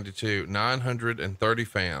 1992, 930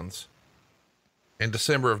 fans. In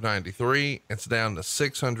December of 93, it's down to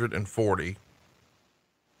 640.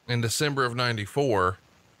 In December of 94,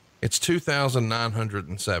 it's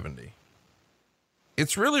 2,970.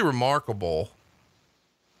 It's really remarkable.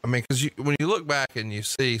 I mean, cause when you look back and you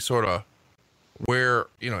see sort of where,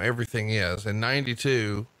 everything is in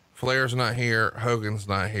 92, Flair's not here. Hogan's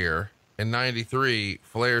not here. In 93,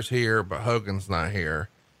 Flair's here, but Hogan's not here.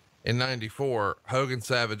 In 94, Hogan,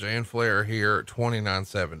 Savage and Flair are here at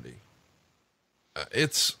 2,970.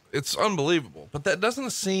 It's unbelievable, but that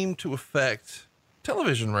doesn't seem to affect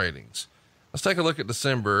television ratings. Let's take a look at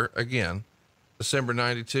December again. December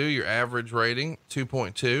 92, your average rating,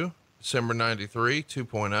 2.2. December 93,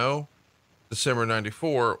 2.0. December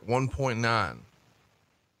 94, 1.9.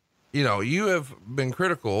 You have been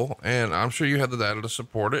critical, and I'm sure you have the data to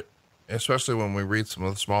support it, especially when we read some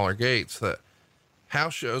of the smaller gates, that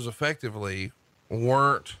house shows effectively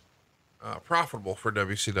weren't profitable for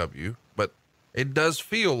WCW, but it does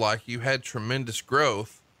feel like you had tremendous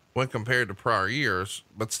growth when compared to prior years,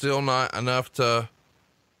 but still not enough to,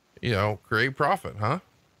 create profit, huh?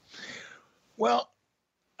 Well,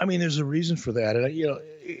 I mean, there's a reason for that.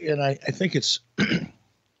 And I think it's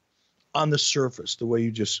on the surface, the way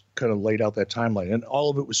you just kind of laid out that timeline, and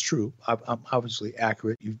all of it was true. I'm obviously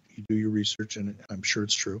accurate. You do your research, and I'm sure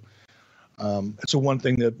it's true. It's the one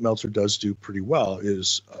thing that Meltzer does do pretty well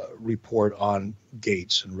is report on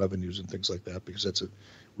gates and revenues and things like that, because that's a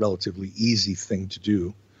relatively easy thing to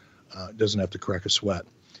do. It doesn't have to crack a sweat.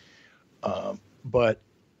 But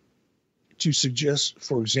to suggest,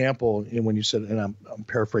 for example, when you said, and I'm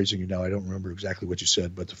paraphrasing you now, I don't remember exactly what you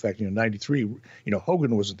said, but the fact, 93,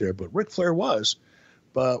 Hogan wasn't there, but Ric Flair was,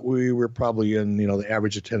 but we were probably in, the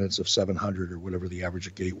average attendance of 700 or whatever the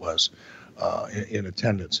average gate was in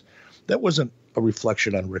attendance. That wasn't a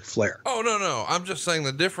reflection on Ric Flair. Oh, no. I'm just saying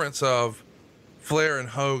the difference of Flair and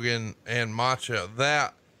Hogan and Macho,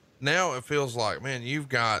 that now it feels like, man, you've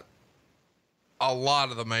got a lot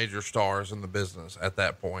of the major stars in the business at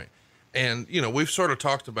that point. And, we've sort of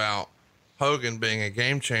talked about Hogan being a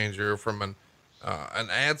game changer from an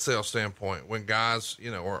ad sale standpoint when guys,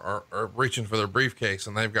 are reaching for their briefcase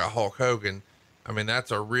and they've got Hulk Hogan. I mean,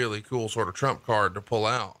 that's a really cool sort of trump card to pull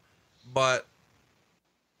out. But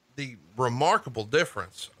the remarkable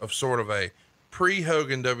difference of sort of a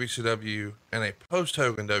pre-Hogan WCW and a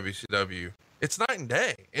post-Hogan WCW, it's night and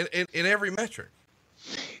day in every metric.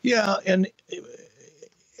 Yeah. And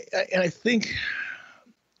I think,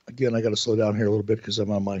 again, I got to slow down here a little bit because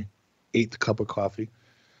I'm on my 8th cup of coffee.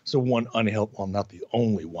 So one unhealthy, well, not the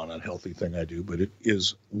only one unhealthy thing I do, but it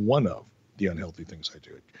is one of the unhealthy things I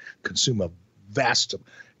do. I consume a vast,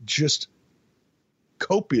 just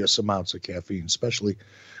copious amounts of caffeine, especially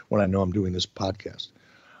when I know I'm doing this podcast.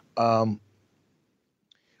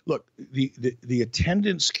 Look, the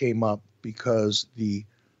attendance came up because the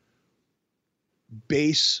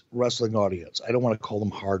base wrestling audience, I don't want to call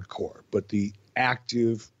them hardcore, but the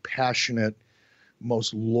active, passionate,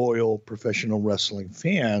 most loyal professional wrestling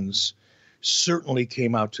fans certainly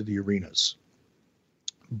came out to the arenas.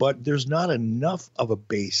 But there's not enough of a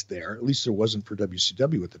base there, at least there wasn't for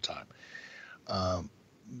WCW at the time.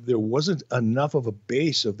 There wasn't enough of a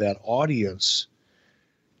base of that audience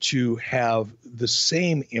to have the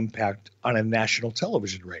same impact on a national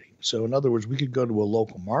television rating. So in other words, we could go to a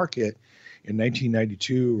local market in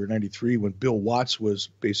 1992 or 93 when Bill Watts was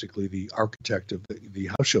basically the architect of the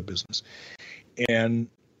house show business. And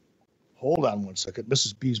hold on one second.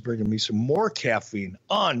 Mrs. B's bringing me some more caffeine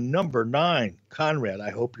on number 9. Conrad, I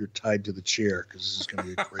hope you're tied to the chair because this is going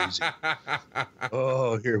to get crazy.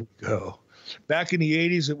 Oh, here we go. Back in the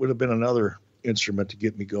 80s, it would have been another instrument to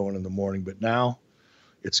get me going in the morning, but now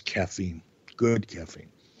it's caffeine, good caffeine.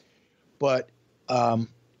 But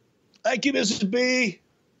thank you, Mrs. B.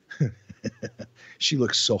 She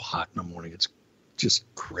looks so hot in the morning. It's just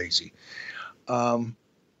crazy.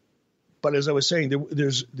 But as I was saying,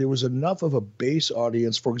 there was enough of a base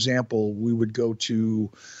audience. For example, we would go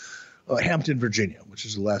to Hampton, Virginia, which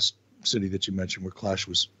is the last city that you mentioned where Clash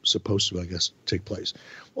was supposed to, I guess, take place.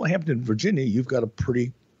 Well, Hampton, Virginia, you've got a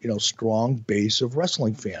pretty, strong base of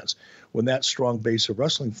wrestling fans. When that strong base of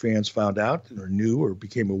wrestling fans found out or knew or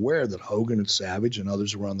became aware that Hogan and Savage and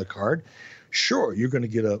others were on the card, sure, you're going to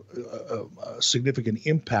get a significant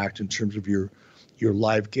impact in terms of your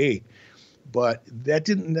live gate. But that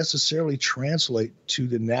didn't necessarily translate to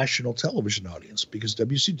the national television audience because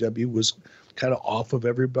WCW was kind of off of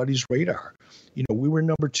everybody's radar. We were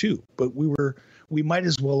number 2, but we might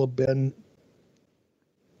as well have been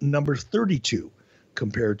number 32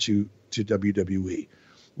 compared to WWE.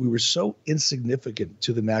 We were so insignificant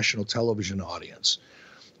to the national television audience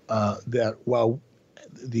that while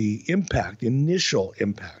the initial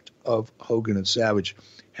impact of Hogan and Savage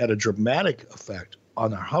had a dramatic effect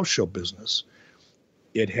on our house show business,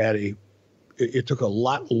 it took a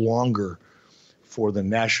lot longer for the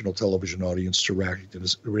national television audience to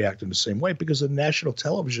react in the same way because the national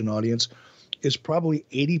television audience is probably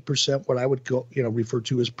 80% what I would refer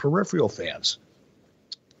to as peripheral fans,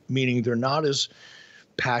 meaning they're not as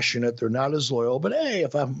passionate, they're not as loyal. But hey,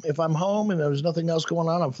 if I'm home and there's nothing else going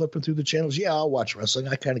on, I'm flipping through the channels. Yeah, I'll watch wrestling.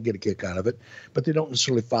 I kind of get a kick out of it, but they don't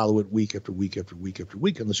necessarily follow it week after week after week after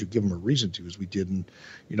week unless you give them a reason to, as we did in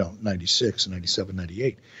 96, 97,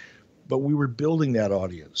 98. But we were building that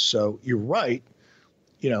audience. So you're right.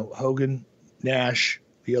 Hogan, Nash,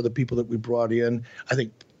 the other people that we brought in, I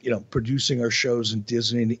think, producing our shows in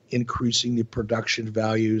Disney, increasing the production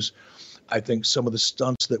values. I think some of the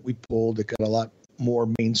stunts that we pulled that got a lot more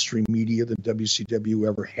mainstream media than WCW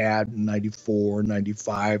ever had in 94,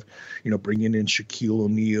 95, bringing in Shaquille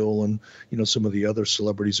O'Neal and, some of the other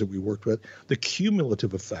celebrities that we worked with. The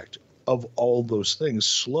cumulative effect of all those things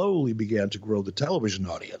slowly began to grow the television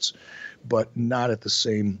audience, but not at the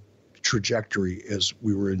same trajectory as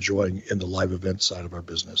we were enjoying in the live event side of our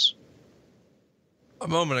business. A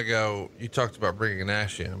moment ago, you talked about bringing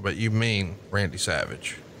Nash in, but you mean Randy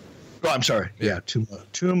Savage. Oh, I'm sorry. Yeah,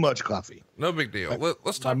 too much coffee. No big deal.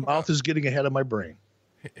 Let's talk. My mouth is getting ahead of my brain.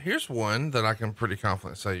 Here's one that I can pretty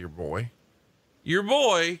confidently say your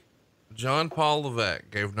boy, John Paul Levesque,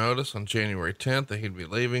 gave notice on January 10th that he'd be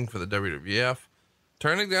leaving for the WWF,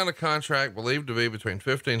 turning down a contract believed to be between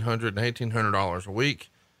 $1,500 and $1,800 a week.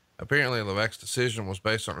 Apparently, Levesque's decision was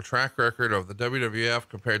based on a track record of the WWF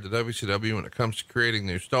compared to WCW when it comes to creating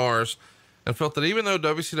new stars, and felt that even though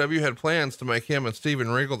WCW had plans to make him and Steven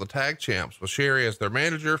Regal the tag champs with Sherry as their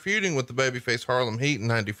manager, feuding with the babyface Harlem Heat in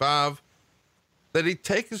 95, that he'd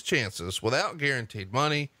take his chances without guaranteed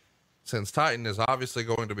money, since Titan is obviously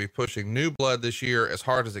going to be pushing new blood this year as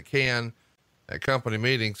hard as it can. At company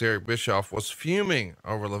meetings, Eric Bischoff was fuming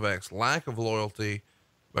over Levesque's lack of loyalty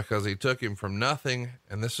because he took him from nothing,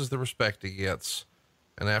 and this is the respect he gets.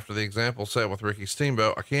 And after the example set with Ricky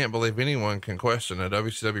Steamboat, I can't believe anyone can question a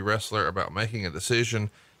WCW wrestler about making a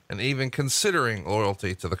decision and even considering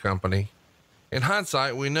loyalty to the company. In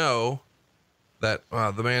hindsight, we know that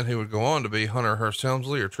the man who would go on to be Hunter Hearst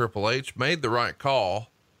Helmsley or Triple H made the right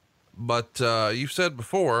call. But you've said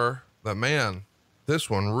before that, man, this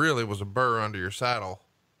one really was a burr under your saddle.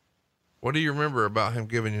 What do you remember about him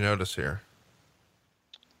giving you notice here?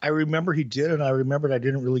 I remember he did, and I remembered I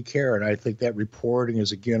didn't really care. And I think that reporting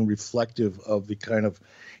is, again, reflective of the kind of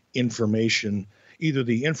information, either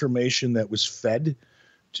the information that was fed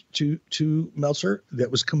to Meltzer that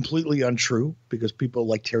was completely untrue because people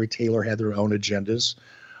like Terry Taylor had their own agendas,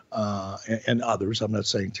 and others. I'm not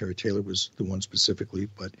saying Terry Taylor was the one specifically,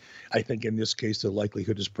 but I think in this case, the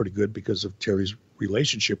likelihood is pretty good because of Terry's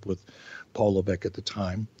relationship with Paul Levesque at the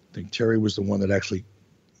time. I think Terry was the one that actually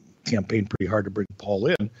campaigned pretty hard to bring Paul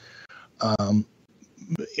in.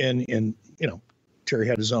 And you know, Terry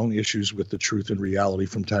had his own issues with the truth and reality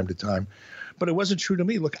from time to time, but it wasn't true to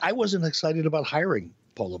me. Look, I wasn't excited about hiring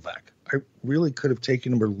Paul Levesque. I really could have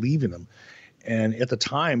taken him or leaving him. And at the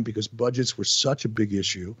time, because budgets were such a big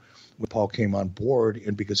issue when Paul came on board,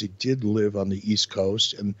 and because he did live on the East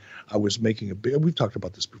Coast, and I was making we've talked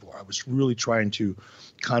about this before, I was really trying to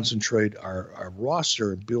concentrate our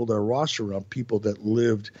roster and build our roster around people that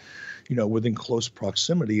lived, you know, within close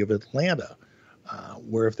proximity of Atlanta.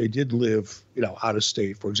 Where if they did live, you know, out of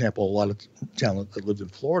state, for example, a lot of talent that lived in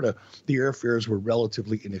Florida, the airfares were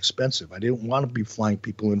relatively inexpensive. I didn't want to be flying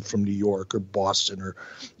people in from New York or Boston or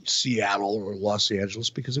Seattle or Los Angeles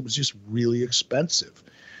because it was just really expensive.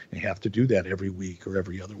 You have to do that every week or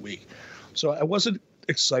every other week. So I wasn't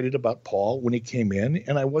excited about Paul when he came in,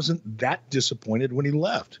 and I wasn't that disappointed when he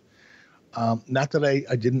left. Not that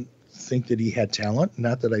I didn't think that he had talent,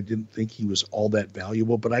 not that I didn't think he was all that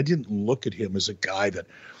valuable, but I didn't look at him as a guy that,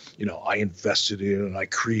 you know, I invested in and I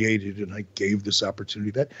created and I gave this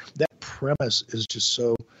opportunity. That premise is just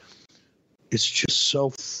so, it's just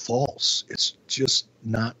so false. It's just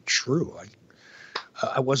not true.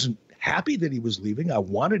 I wasn't happy that he was leaving. I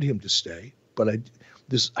wanted him to stay, but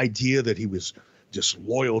this idea that he was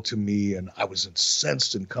disloyal to me and I was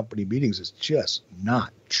incensed in company meetings is just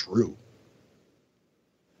not true.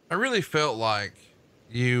 I really felt like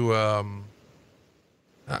you,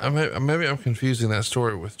 maybe I'm confusing that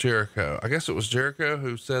story with Jericho. I guess it was Jericho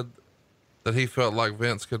who said that he felt like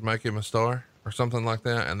Vince could make him a star or something like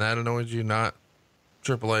that. And that annoyed you, not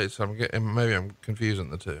Triple H. So maybe I'm confusing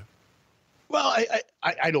the two. Well,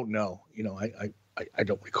 I don't know. You know, I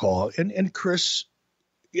don't recall. And Chris,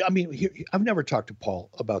 I mean, I've never talked to Paul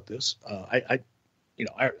about this. I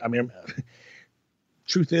mean,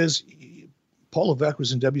 truth is, Paul Levesque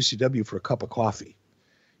was in WCW for a cup of coffee.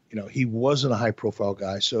 You know, he wasn't a high profile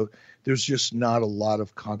guy. So there's just not a lot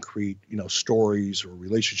of concrete, you know, stories or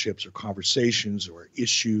relationships or conversations or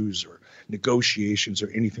issues or negotiations or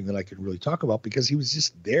anything that I could really talk about because he was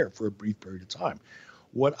just there for a brief period of time.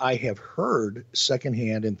 What I have heard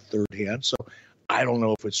secondhand and thirdhand, so I don't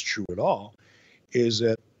know if it's true at all, is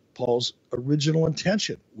that Paul's original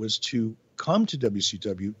intention was to come to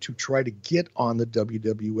WCW to try to get on the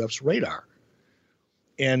WWF's radar.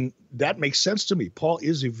 And that makes sense to me. Paul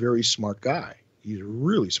is a very smart guy. He's a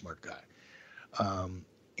really smart guy.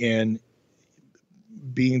 And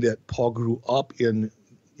being that Paul grew up in,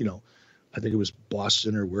 you know, I think it was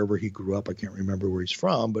Boston or wherever he grew up. I can't remember where he's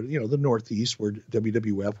from, but, you know, the Northeast where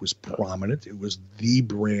WWF was prominent. It was the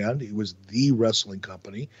brand. It was the wrestling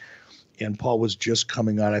company. And Paul was just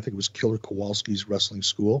coming out, I think it was Killer Kowalski's wrestling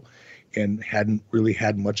school, and hadn't really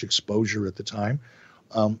had much exposure at the time.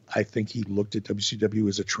 I think he looked at WCW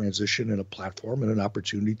as a transition and a platform and an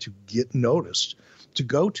opportunity to get noticed, to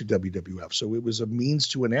go to WWF. So it was a means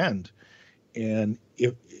to an end. And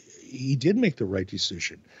he did make the right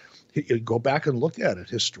decision. Go back and look at it.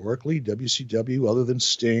 Historically, WCW, other than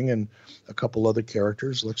Sting and a couple other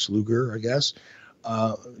characters, Lex Luger, I guess,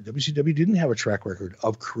 WCW didn't have a track record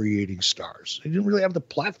of creating stars. They didn't really have the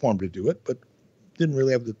platform to do it, but didn't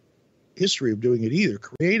really have the history of doing it either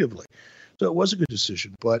creatively. So it was a good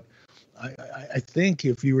decision. But I think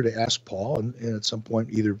if you were to ask Paul, and at some point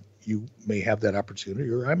either you may have that opportunity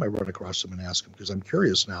or I might run across him and ask him because I'm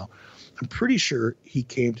curious now. I'm pretty sure he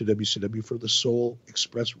came to WCW for the sole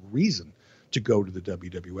express reason to go to the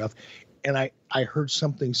WWF. And I heard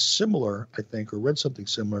something similar, I think, or read something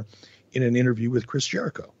similar in an interview with Chris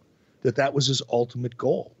Jericho, that was his ultimate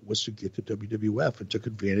goal, was to get to WWF, and took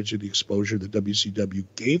advantage of the exposure that WCW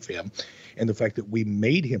gave him and the fact that we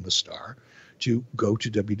made him a star to go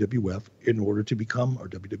to WWF in order to become, or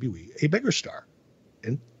WWE, a bigger star.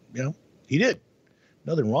 And, you know, he did.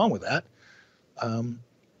 Nothing wrong with that.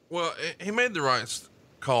 Well, he made the right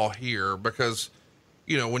call here because,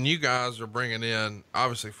 you know, when you guys are bringing in,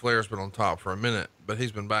 obviously Flair's been on top for a minute, but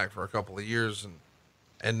he's been back for a couple of years,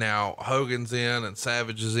 and now Hogan's in and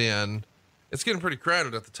Savage is in. It's getting pretty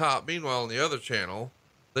crowded at the top. Meanwhile, on the other channel,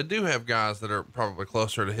 they do have guys that are probably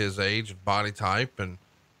closer to his age and body type, and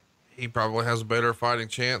he probably has a better fighting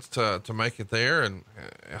chance to make it there. And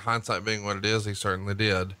hindsight being what it is, he certainly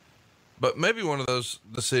did. But maybe one of those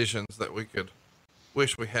decisions that we could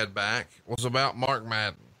wish we had back was about Mark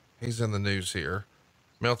Madden. He's in the news here.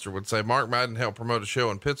 Meltzer would say Mark Madden helped promote a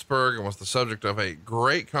show in Pittsburgh and was the subject of a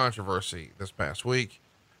great controversy this past week.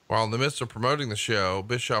 While in the midst of promoting the show,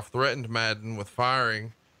 Bischoff threatened Madden with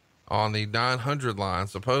firing on the 900 line,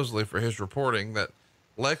 supposedly for his reporting that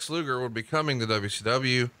Lex Luger would be coming to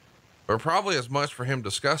WCW, but probably as much for him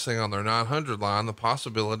discussing on their 900 line the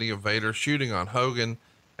possibility of Vader shooting on Hogan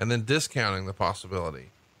and then discounting the possibility.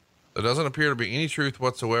 There doesn't appear to be any truth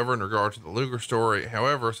whatsoever in regard to the Luger story.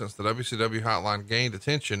 However, since the WCW hotline gained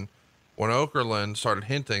attention when Okerlund started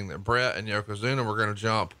hinting that Brett and Yokozuna were going to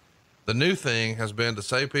jump, the new thing has been to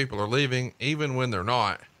say people are leaving even when they're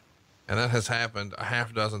not. And that has happened a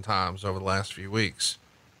half dozen times over the last few weeks.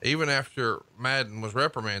 Even after Madden was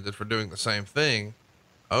reprimanded for doing the same thing,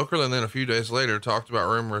 Okerlund then a few days later talked about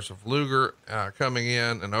rumors of Luger coming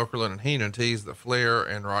in, and Okerlund and Heenan teased that Flair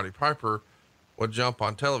and Roddy Piper would jump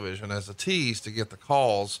on television as a tease to get the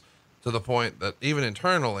calls, to the point that even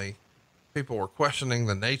internally, people were questioning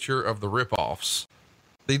the nature of the ripoffs.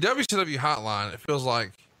 The WCW hotline, it feels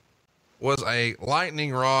like, was a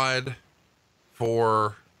lightning rod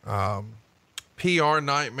for PR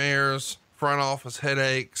nightmares, front office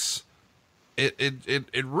headaches.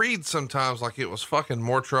 It reads sometimes like it was fucking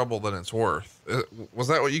more trouble than it's worth. Was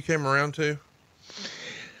that what you came around to?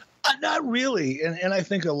 Not really. And I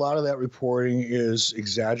think a lot of that reporting is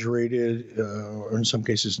exaggerated, or in some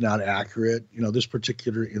cases not accurate. You know, this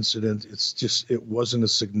particular incident, it wasn't a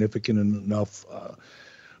significant enough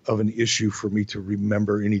of an issue for me to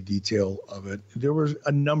remember any detail of it. There was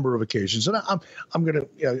a number of occasions, and I'm going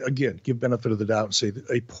to, again, give benefit of the doubt and say that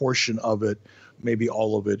a portion of it, maybe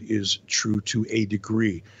all of it, is true to a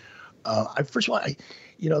degree. First of all,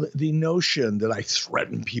 the notion that I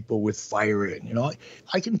threaten people with firing,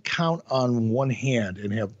 I can count on one hand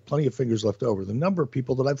and have plenty of fingers left over the number of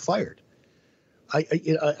people that I've fired.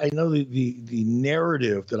 I know the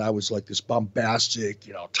narrative that I was like this bombastic,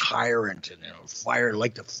 tyrant, and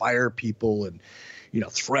like to fire people and,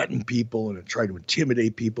 threaten people and try to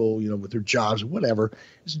intimidate people, with their jobs or whatever,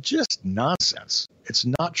 is just nonsense. It's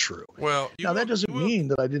not true. Well, that doesn't mean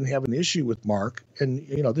that I didn't have an issue with Mark. And,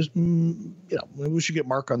 we should get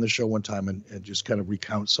Mark on the show one time and just kind of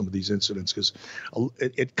recount some of these incidents, because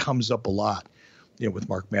it comes up a lot, with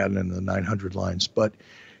Mark Madden and the 900 lines. But,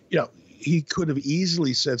 he could have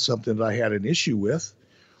easily said something that I had an issue with.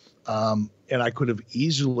 And I could have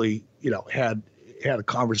easily, had a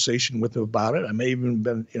conversation with him about it. I may even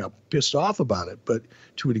been, pissed off about it, but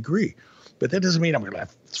to a degree. But that doesn't mean I'm going to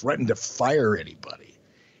threaten to fire anybody.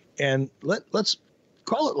 And let's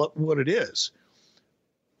call it what it is.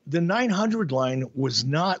 The 900 line was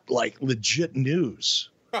not like legit news.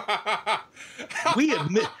 We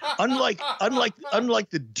admit, unlike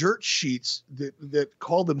the dirt sheets that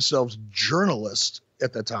called themselves journalists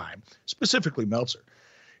at the time, specifically Meltzer,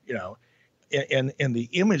 and the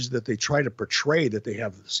image that they try to portray, that they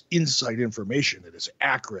have this inside information that is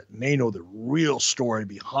accurate and they know the real story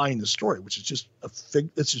behind the story, which is just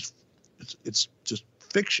it's just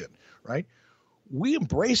fiction, right? We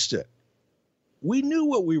embraced it. We knew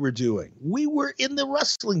what we were doing. We were in the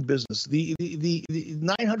wrestling business. The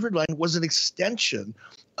 900 line was an extension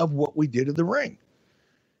of what we did in the ring.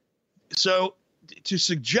 So to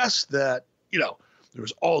suggest that, there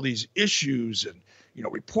was all these issues and,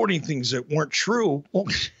 reporting things that weren't true, well,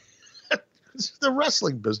 it's the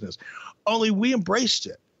wrestling business. Only we embraced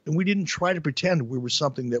it. And we didn't try to pretend we were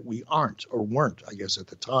something that we aren't or weren't, I guess, at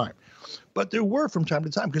the time. But there were from time to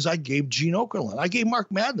time, because I gave Gene Okerlund, I gave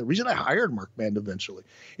Mark Madden. The reason I hired Mark Madden eventually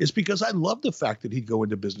is because I loved the fact that he'd go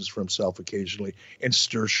into business for himself occasionally and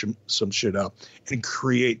stir some shit up and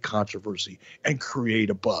create controversy and create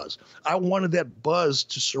a buzz. I wanted that buzz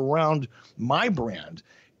to surround my brand,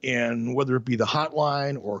 and whether it be the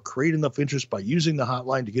hotline or create enough interest by using the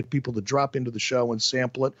hotline to get people to drop into the show and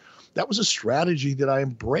sample it. That was a strategy that I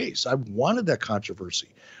embraced. I wanted that controversy.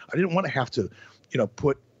 I didn't want to have to,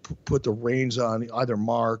 put the reins on either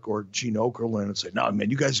Mark or Gene Okerlund and say, no, man,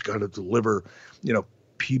 you guys got to deliver,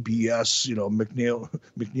 PBS,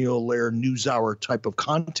 McNeil Lair NewsHour type of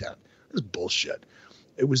content. It's bullshit.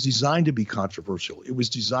 It was designed to be controversial. It was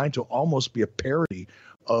designed to almost be a parody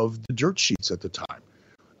of the dirt sheets at the time.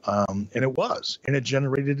 And it was, and it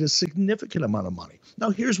generated a significant amount of money. Now,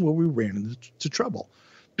 here's where we ran into trouble.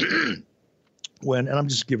 And I'm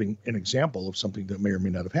just giving an example of something that may or may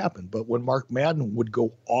not have happened, but when Mark Madden would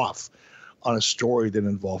go off on a story that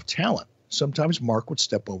involved talent, sometimes Mark would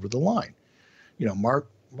step over the line. Mark,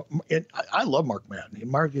 and I love Mark Madden.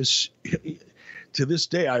 Mark is, to this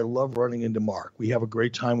day, I love running into Mark. We have a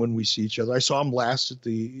great time when we see each other. I saw him last at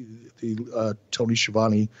the Tony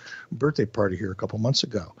Schiavone birthday party here a couple months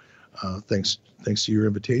ago. Thanks to your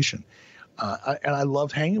invitation. And I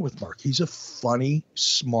loved hanging with Mark. He's a funny,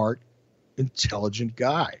 smart, intelligent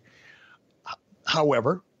guy.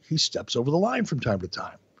 However, he steps over the line from time to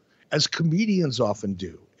time, as comedians often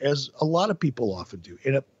do, as a lot of people often do,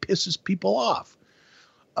 and it pisses people off.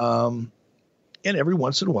 And every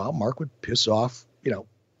once in a while, Mark would piss off,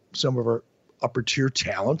 some of our upper tier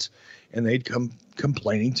talent, and they'd come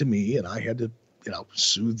complaining to me, and I had to,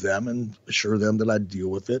 soothe them and assure them that I'd deal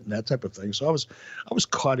with it and that type of thing. So I was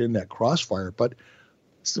caught in that crossfire, but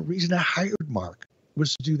it's the reason I hired Mark,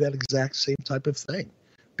 was to do that exact same type of thing,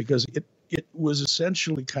 because it was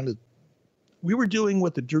essentially kind of, we were doing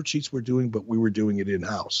what the dirt sheets were doing, but we were doing it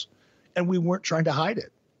in-house, and we weren't trying to hide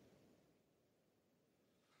it.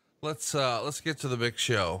 Let's get to the big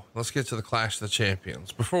show. Let's get to the Clash of the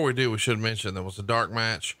Champions. Before we do, we should mention there was a dark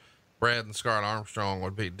match. Brad and Scarlett Armstrong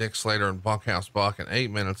would beat Dick Slater and Bunkhouse Buck in 8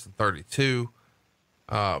 minutes and 32.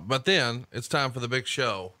 But then it's time for the big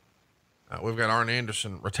show. We've got Arn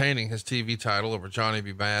Anderson retaining his TV title over Johnny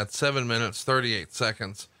B. Bad, 7 minutes, 38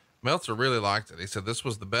 seconds. Meltzer really liked it. He said this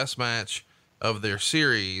was the best match of their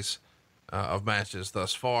series of matches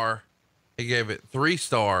thus far. He gave it 3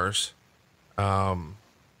 stars. We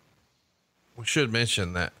should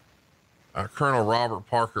mention that Colonel Robert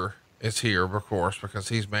Parker is here, of course, because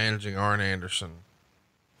he's managing Arn Anderson.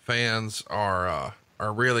 Fans are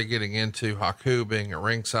really getting into Haku being at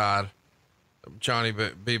ringside. Johnny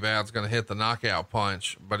B. Bad's going to hit the knockout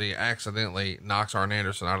punch, but he accidentally knocks Arn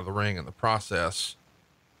Anderson out of the ring in the process.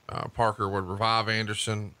 Parker would revive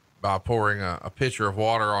Anderson by pouring a pitcher of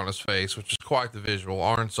water on his face, which is quite the visual.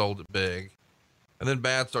 Arn sold it big. And then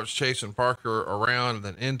Bad starts chasing Parker around and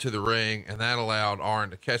then into the ring, and that allowed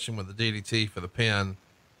Arn to catch him with the DDT for the pin.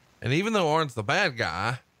 And even though Arn's the bad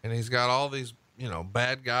guy, and he's got all these,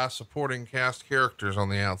 bad guy supporting cast characters on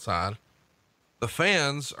the outside, the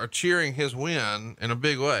fans are cheering his win in a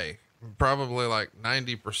big way, probably like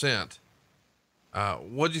 90%.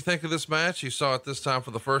 What'd you think of this match? You saw it this time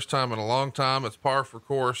for the first time in a long time. It's par for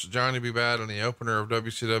course. Johnny B. Bad in the opener of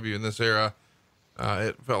WCW in this era.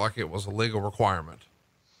 It felt like it was a legal requirement.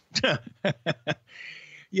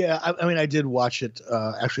 Yeah. I mean, I did watch it,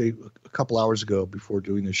 actually a couple hours ago before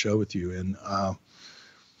doing the show with you. And,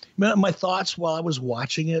 my thoughts while I was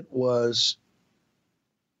watching it was,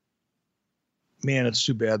 man, it's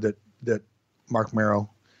too bad that Mark Marrow,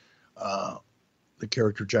 the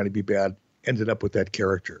character Johnny B. Bad, ended up with that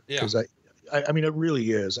character. Yeah. Cause I mean, it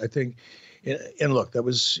really is. I think, and look, that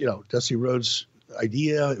was, Dusty Rhodes'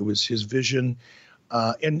 idea. It was his vision.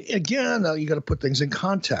 And again, you got to put things in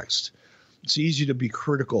context. It's easy to be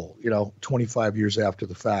critical, 25 years after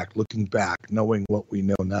the fact, looking back, knowing what we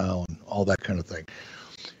know now and all that kind of thing.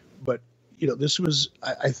 But, this was,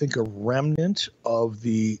 I think, a remnant of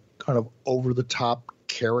the kind of over the top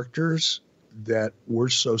characters that were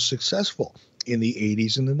so successful in the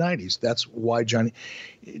 80s and the 90s. That's why Johnny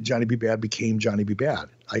B. Bad became Johnny B. Bad.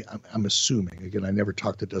 I'm assuming, again, I never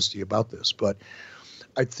talked to Dusty about this, but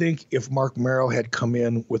I think if Mark Marrow had come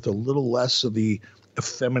in with a little less of the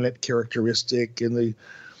effeminate characteristic and the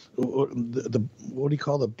what do you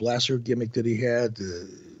call the blaster gimmick that he had? The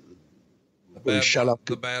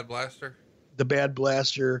bad blaster. The bad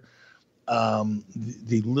blaster.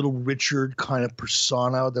 The Little Richard kind of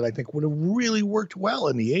persona that I think would have really worked well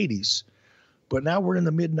in the 80s. But now we're in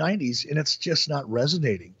the mid 90s and it's just not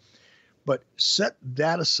resonating. But set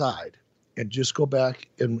that aside and just go back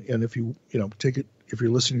and if you take it, if you're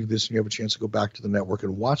listening to this and you have a chance to go back to the network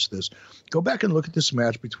and watch this, go back and look at this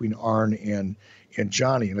match between Arn and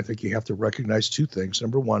Johnny. And I think you have to recognize 2 things.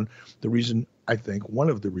 Number one, one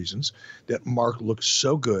of the reasons that Mark looks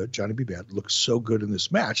so good, Johnny B. Bad looks so good in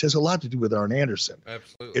this match, has a lot to do with Arn Anderson.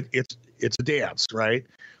 Absolutely. It's a dance, right?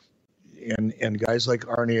 And guys like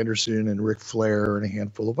Arn Anderson and Ric Flair and a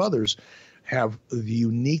handful of others have the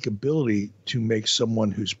unique ability to make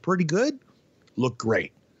someone who's pretty good look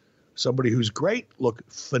great. Somebody who's great look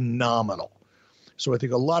phenomenal. So I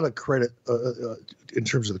think a lot of credit in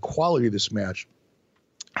terms of the quality of this match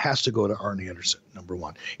has to go to Arn Anderson, number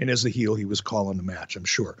one. And as the heel, he was calling the match, I'm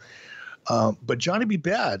sure. But Johnny B.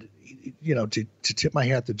 Bad, to tip my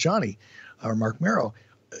hat to Johnny or Mark Marrow,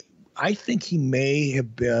 I think he may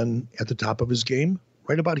have been at the top of his game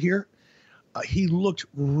right about here. He looked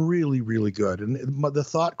really, really good. And the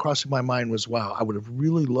thought crossing my mind was, wow, I would have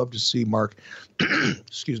really loved to see Mark,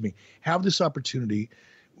 excuse me, have this opportunity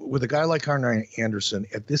with a guy like Arn Anderson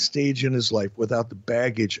at this stage in his life without the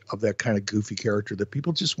baggage of that kind of goofy character that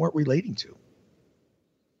people just weren't relating to.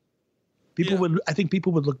 I think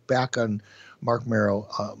people would look back on Mark Marrow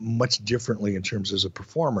much differently in terms as a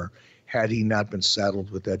performer had he not been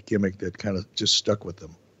saddled with that gimmick that kind of just stuck with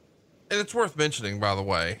him. And it's worth mentioning, by the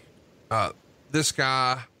way, this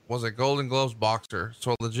guy was a Golden Gloves boxer,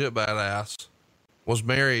 so a legit badass, was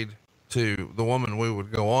married to the woman we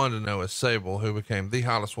would go on to know as Sable, who became the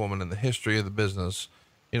hottest woman in the history of the business,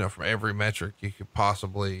 from every metric you could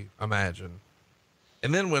possibly imagine.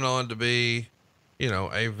 And then went on to be,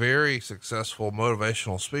 a very successful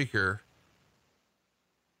motivational speaker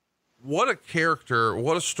what a character,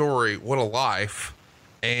 what a story, what a life,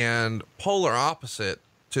 and polar opposite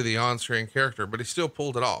to the on-screen character, but he still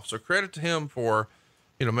pulled it off. So credit to him for,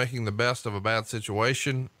 making the best of a bad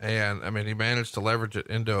situation. And I mean, he managed to leverage it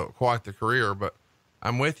into quite the career, but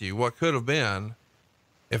I'm with you. What could have been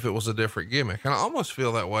if it was a different gimmick? And I almost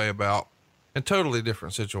feel that way about a totally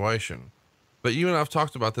different situation. But you and I've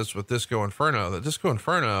talked about this with Disco Inferno, that Disco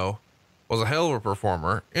Inferno was a hell of a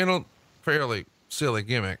performer in a fairly silly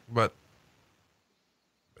gimmick, but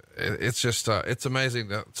it's just, it's amazing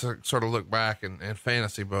to sort of look back and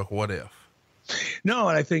fantasy book what if. No,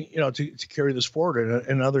 and I think, to carry this forward, and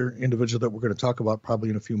another individual that we're going to talk about probably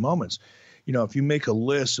in a few moments, if you make a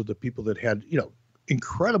list of the people that had,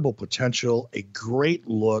 incredible potential, a great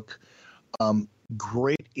look,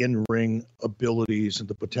 great in-ring abilities, and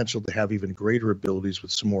the potential to have even greater abilities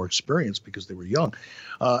with some more experience because they were young.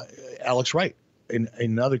 Alex Wright,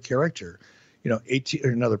 another character, 18,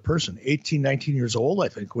 19 years old, I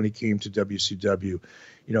think, when he came to WCW.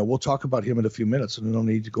 We'll talk about him in a few minutes, and I don't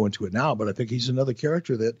need to go into it now, but I think he's another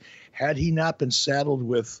character that, had he not been saddled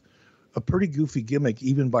with a pretty goofy gimmick,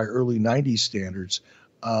 even by early 90s standards,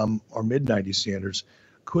 or mid 90s standards,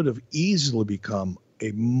 could have easily become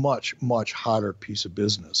a much, much hotter piece of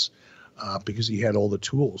business, because he had all the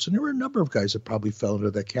tools. And there were a number of guys that probably fell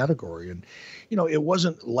into that category. And, it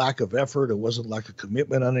wasn't lack of effort. It wasn't lack of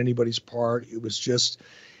commitment on anybody's part. It was just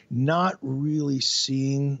not really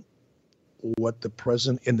seeing what the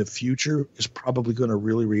present and the future is probably going to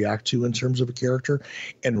really react to in terms of a character,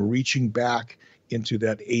 and reaching back into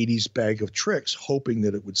that 80s bag of tricks, hoping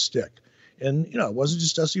that it would stick. And, it wasn't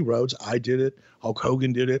just Dusty Rhodes. I did it. Hulk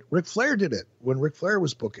Hogan did it. Ric Flair did it when Ric Flair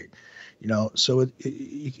was booking, so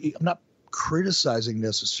I'm not criticizing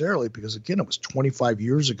necessarily, because again, it was 25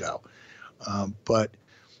 years ago. But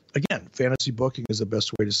again, fantasy booking is the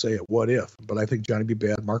best way to say it. What if? But I think Johnny B.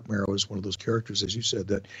 Bad, Mark Marrow, is one of those characters, as you said,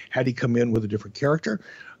 that had he come in with a different character,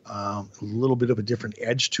 a little bit of a different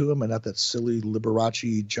edge to him, and not that silly Liberace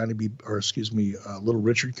Little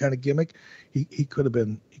Richard kind of gimmick, he could have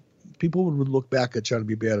been. People would look back at Johnny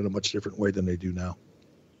B. Bad in a much different way than they do now.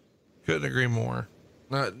 Couldn't agree more.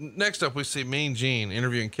 Next up, we see Mean Gene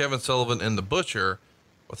interviewing Kevin Sullivan and The Butcher,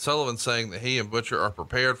 with Sullivan saying that he and Butcher are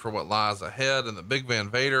prepared for what lies ahead, and that Big Van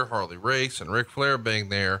Vader, Harley Race, and Ric Flair being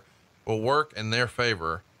there will work in their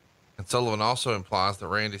favor. And Sullivan also implies that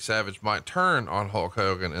Randy Savage might turn on Hulk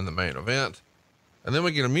Hogan in the main event. And then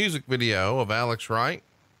we get a music video of Alex Wright,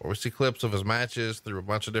 where we see clips of his matches through a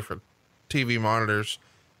bunch of different TV monitors.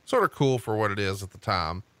 Sort of cool for what it is at the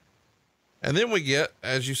time. And then we get,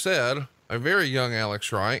 as you said, a very young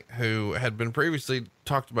Alex Wright, who had been previously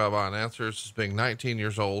talked about by announcers as being 19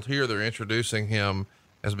 years old. Here they're introducing him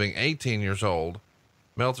as being 18 years old.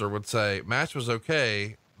 Meltzer would say, match was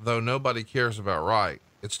okay, though nobody cares about Wright.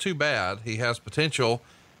 It's too bad. He has potential,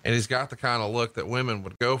 and he's got the kind of look that women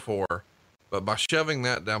would go for. But by shoving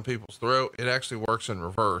that down people's throat, it actually works in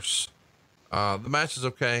reverse. The match is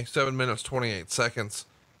okay. 7 minutes, 28 seconds.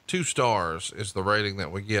 2 stars is the rating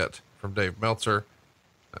that we get from Dave Meltzer.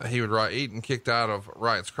 He would write, Eaton kicked out of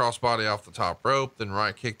Wright's crossbody off the top rope. Then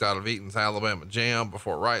Wright kicked out of Eaton's Alabama Jam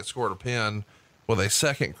before Wright scored a pin with a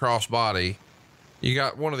second crossbody. You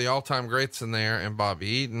got one of the all-time greats in there, and Bobby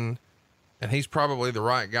Eaton, and he's probably the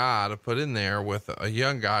right guy to put in there with a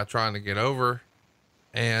young guy trying to get over.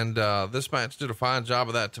 And this match did a fine job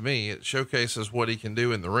of that to me. It showcases what he can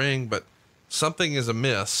do in the ring, but something is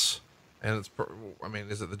amiss. And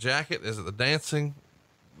is it the jacket? Is it the dancing?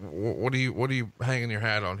 What are you hanging your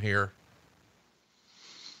hat on here?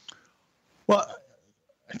 Well,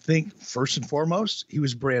 I think first and foremost, he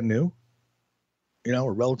was brand new,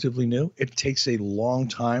 or relatively new. It takes a long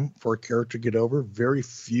time for a character to get over. Very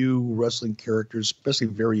few wrestling characters, especially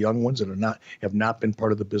very young ones that have not been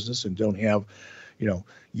part of the business and don't have,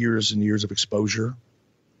 years and years of exposure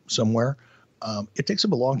somewhere. It takes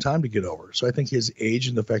him a long time to get over. So I think his age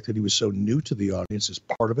and the fact that he was so new to the audience is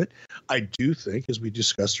part of it. I do think, as we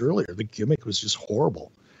discussed earlier, the gimmick was just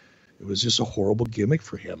horrible. It was just a horrible gimmick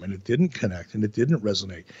for him, and it didn't connect and it didn't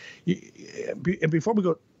resonate. And before we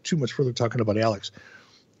go too much further talking about Alex,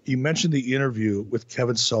 you mentioned the interview with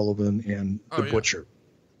Kevin Sullivan and the Butcher,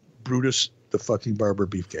 Brutus, the fucking Barber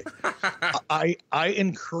Beefcake. I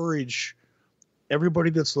encourage everybody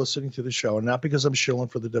that's listening to the show, and not because I'm shilling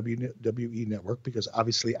for the WWE Network, because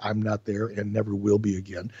obviously I'm not there and never will be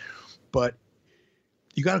again, but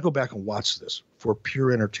you got to go back and watch this for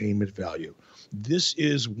pure entertainment value. This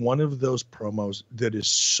is one of those promos that is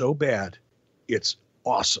so bad, it's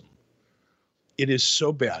awesome. It is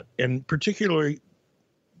so bad, and particularly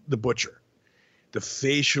the Butcher, the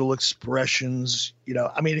facial expressions,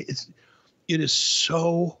 it is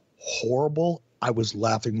so horrible, I was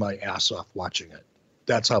laughing my ass off watching it.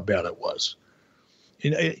 That's how bad it was.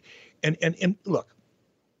 And look,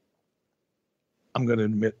 I'm going to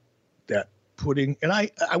admit that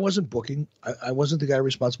I wasn't booking. I wasn't the guy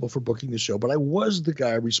responsible for booking the show, but I was the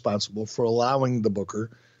guy responsible for allowing the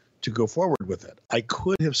booker to go forward with it. I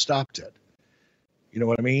could have stopped it. You know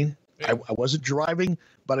what I mean? Yeah. I wasn't driving,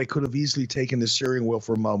 but I could have easily taken the steering wheel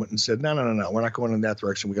for a moment and said, no, we're not going in that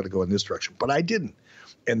direction. We got to go in this direction. But I didn't.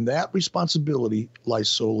 And that responsibility lies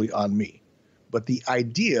solely on me. But the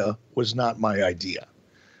idea was not my idea.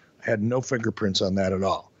 I had no fingerprints on that at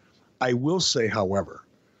all. I will say, however,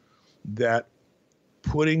 that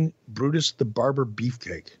putting Brutus the Barber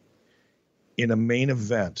Beefcake in a main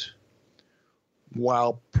event,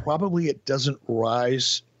 while probably it doesn't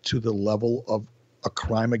rise to the level of a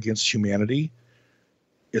crime against humanity,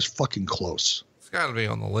 is fucking close. It's got to be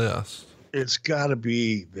on the list. It's got to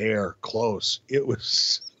be there, close. It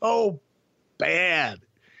was so bad.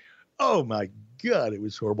 Oh, my God, it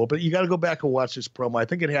was horrible. But you got to go back and watch this promo. I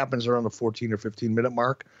think it happens around the 14 or 15-minute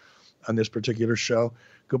mark on this particular show.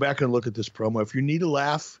 Go back and look at this promo. If you need a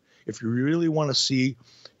laugh, if you really want to see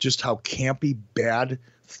just how campy bad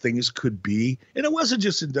things could be, and it wasn't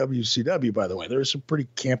just in WCW, by the way. There was some pretty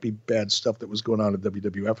campy bad stuff that was going on in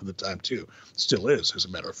WWF at the time, too. Still is, as a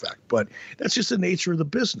matter of fact. But that's just the nature of the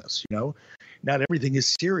business, you know? Not everything is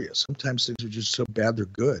serious. Sometimes things are just so bad they're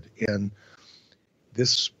good. And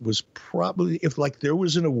this was probably, if like there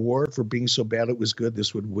was an award for being so bad it was good,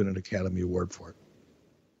 this would win an Academy Award for it.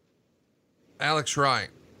 Alex Wright,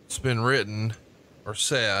 it's been written or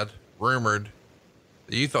said, rumored,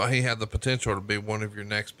 that you thought he had the potential to be one of your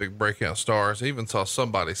next big breakout stars. I even saw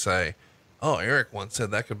somebody say, oh, Eric once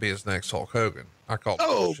said that could be his next Hulk Hogan. I called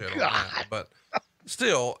bullshit on that, but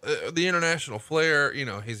still, the international flair, you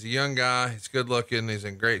know, he's a young guy, he's good looking, he's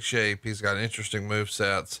in great shape, he's got interesting move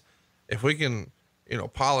sets. If we can, you know,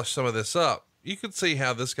 polish some of this up, you could see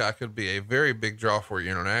how this guy could be a very big draw for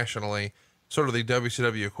you internationally, sort of the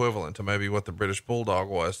WCW equivalent to maybe what the British Bulldog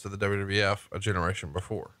was to the WWF a generation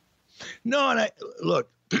before. No, and look,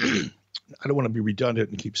 I don't want to be redundant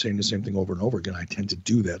and keep saying the same thing over and over again. I tend to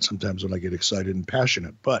do that sometimes when I get excited and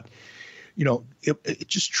passionate, but you know,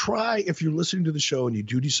 just try, if you're listening to the show and you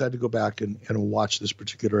do decide to go back and watch this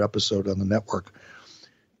particular episode on the network,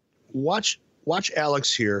 watch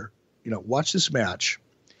Alex here, you know, watch this match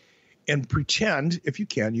and pretend, if you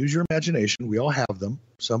can, use your imagination. We all have them,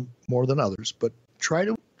 some more than others, but try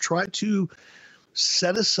to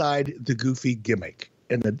set aside the goofy gimmick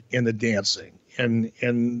and the dancing and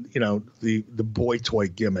you know, the boy toy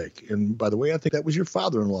gimmick. And by the way, I think that was your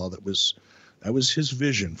father-in-law. That was his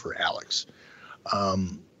vision for Alex.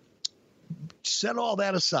 Set all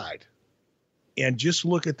that aside and just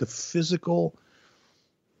look at the physical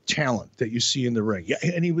talent that you see in the ring. Yeah.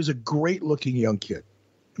 And he was a great looking young kid.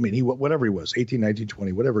 I mean, whatever he was, 18, 19,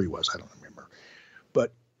 20, whatever he was, I don't remember,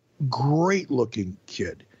 but great looking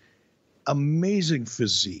kid, amazing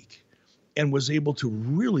physique, and was able to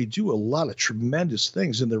really do a lot of tremendous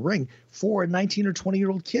things in the ring for a 19 or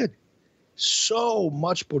 20-year-old kid. So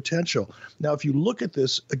much potential. Now, if you look at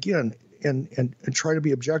this again and try to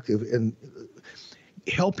be objective and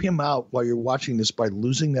help him out while you're watching this by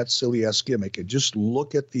losing that silly ass gimmick and just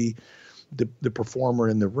look at the performer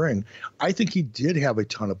in the ring, I think he did have a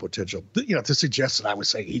ton of potential. You know, to suggest that I was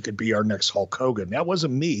saying he could be our next Hulk Hogan, that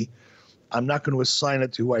wasn't me. I'm not going to assign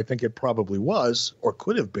it to who I think it probably was or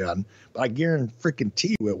could have been, but I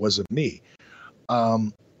guarantee you it wasn't me.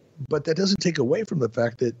 But that doesn't take away from the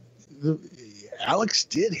fact that Alex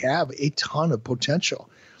did have a ton of potential.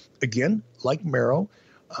 Again, like Mero,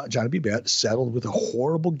 Johnny B. Bad saddled with a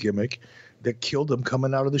horrible gimmick that killed him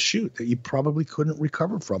coming out of the chute that you probably couldn't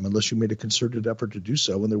recover from unless you made a concerted effort to do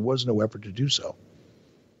so, and there was no effort to do so.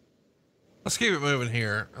 Let's keep it moving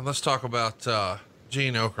here, and let's talk about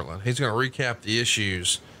Gene Okerlund. He's going to recap the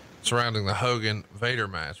issues surrounding the Hogan-Vader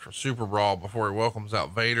match for Super Brawl before he welcomes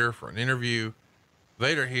out Vader for an interview.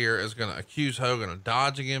 Vader here is going to accuse Hogan of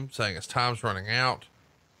dodging him, saying his time's running out.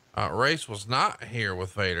 Race was not here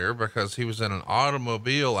with Vader because he was in an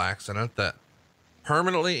automobile accident that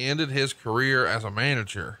permanently ended his career as a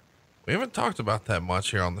manager. We haven't talked about that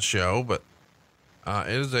much here on the show, but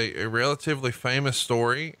it is a relatively famous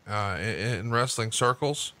story in wrestling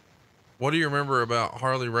circles. What do you remember about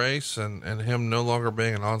Harley Race and him no longer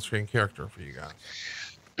being an on-screen character for you guys?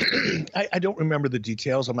 I don't remember the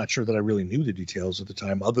details. I'm not sure that I really knew the details at the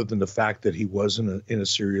time, other than the fact that he was in a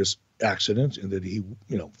serious accident and that he,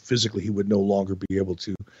 you know, physically he would no longer be able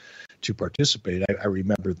to to participate. I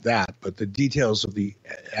remember that, but the details of the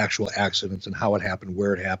actual accidents and how it happened,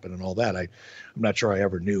 where it happened, and all that, I'm not sure I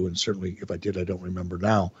ever knew, and certainly if I did, I don't remember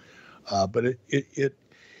now. But it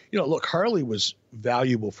look, Harley was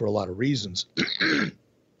valuable for a lot of reasons.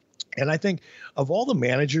 And I think of all the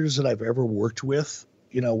managers that I've ever worked with,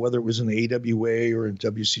 whether it was in the AWA or in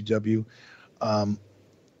WCW,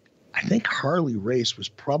 I think Harley Race was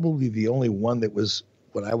probably the only one that was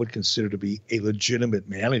what I would consider to be a legitimate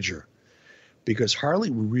manager, because Harley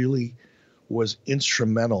really was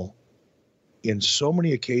instrumental in so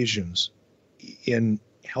many occasions in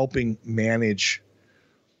helping manage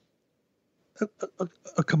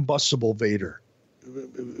a combustible Vader.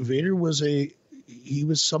 Vader was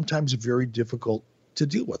sometimes very difficult to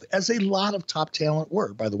deal with, as a lot of top talent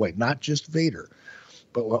were, by the way, not just Vader,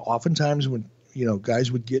 but oftentimes when,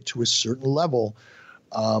 guys would get to a certain level,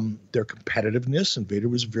 their competitiveness, and Vader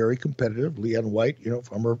was very competitive. Leon White,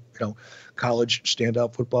 former, college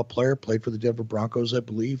standout football player, played for the Denver Broncos, I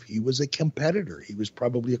believe. He was a competitor. He was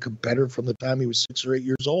probably a competitor from the time he was 6 or 8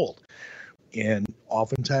 years old. And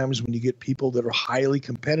oftentimes when you get people that are highly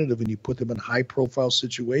competitive and you put them in high profile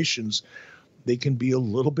situations, they can be a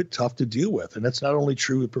little bit tough to deal with. And that's not only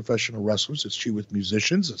true with professional wrestlers, it's true with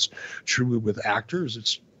musicians, it's true with actors,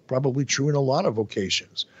 it's probably true in a lot of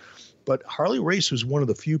vocations. But Harley Race was one of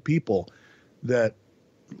the few people that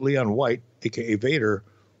Leon White, aka Vader,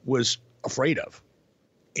 was afraid of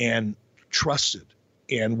and trusted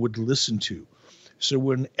and would listen to. So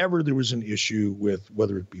whenever there was an issue with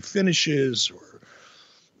whether it be finishes or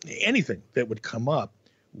anything that would come up,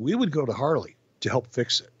 we would go to Harley to help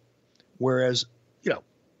fix it. Whereas,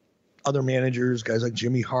 other managers, guys like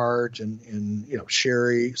Jimmy Hart and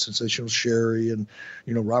Sherry, Sensational Sherry, and,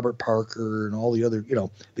 Robert Parker and all the other,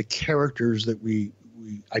 the characters that we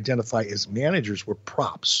identify as managers were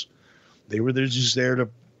props. They were just there to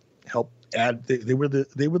help add. They were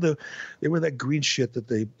that green shit that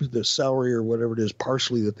the celery or whatever it is,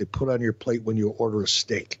 parsley that they put on your plate when you order a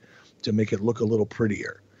steak to make it look a little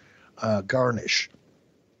prettier, garnish.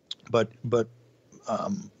 But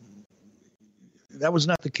that was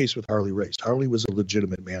not the case with Harley Race. Harley was a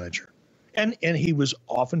legitimate manager, and he was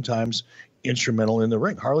oftentimes instrumental in the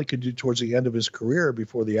ring. Harley could do towards the end of his career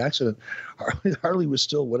before the accident. Harley was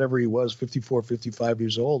still, whatever he was, 54, 55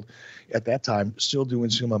 years old at that time, still taking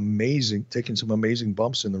some amazing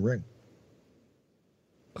bumps in the ring.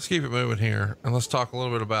 Let's keep it moving here, and let's talk a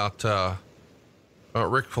little bit about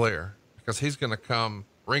Ric Flair, because he's going to come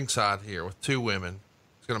ringside here with 2 women.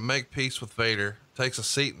 He's going to make peace with Vader, takes a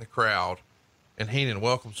seat in the crowd, and Heenan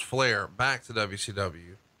welcomes Flair back to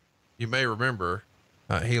WCW. You may remember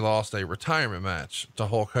he lost a retirement match to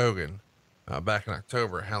Hulk Hogan back in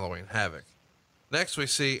October at Halloween Havoc. Next, we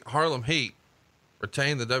see Harlem Heat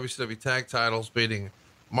retain the WCW tag titles, beating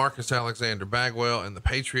Marcus Alexander Bagwell and the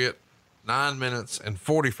Patriot 9 minutes and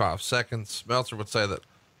 45 seconds. Meltzer would say that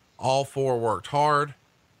all 4 worked hard,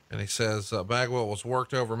 and he says Bagwell was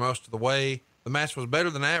worked over most of the way. The match was better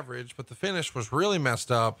than average, but the finish was really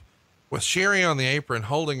messed up, with Sherry on the apron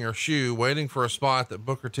holding her shoe, waiting for a spot that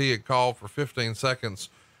Booker T had called for 15 seconds,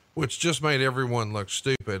 which just made everyone look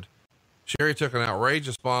stupid. Sherry took an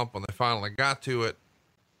outrageous bump when they finally got to it,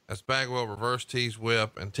 as Bagwell reversed T's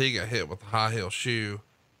whip and T got hit with the high heel shoe.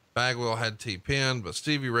 Bagwell had T pinned, but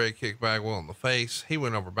Stevie Ray kicked Bagwell in the face. He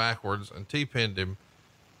went over backwards and T pinned him.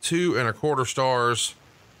 2 1/4 stars.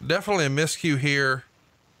 Definitely a miscue here,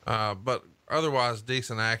 but otherwise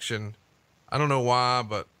decent action. I don't know why,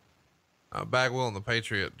 but Bagwell and the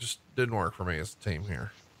Patriot just didn't work for me as a team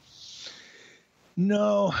here.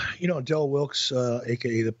 No, Del Wilkes,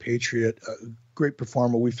 aka the Patriot, great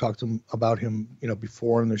performer. We've talked about him,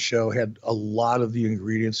 before in the show. Had a lot of the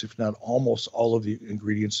ingredients, if not almost all of the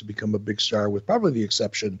ingredients, to become a big star, with probably the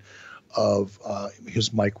exception of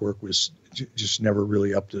his mic work was just never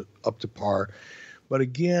really up to par. But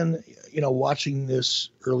again, watching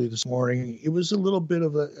this early this morning, it was a little bit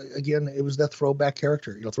of it was that throwback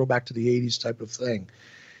character, throwback to the 80s type of thing.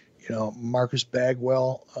 Marcus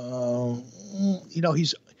Bagwell,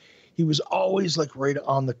 he was always like right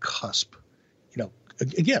on the cusp,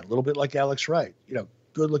 again, a little bit like Alex Wright,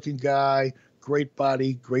 good looking guy, great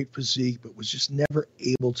body, great physique, but was just never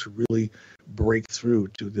able to really break through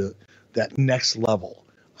to that next level.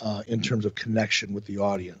 In terms of connection with the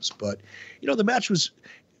audience. But, the match was,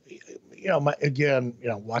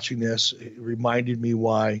 watching this, it reminded me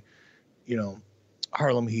why,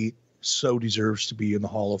 Harlem Heat so deserves to be in the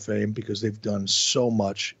Hall of Fame, because they've done so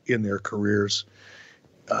much in their careers.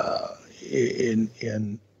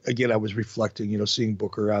 And again, I was reflecting, seeing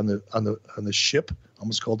Booker on the ship,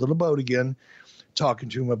 almost called it a boat again, talking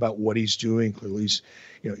to him about what he's doing. Clearly,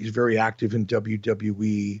 he's very active in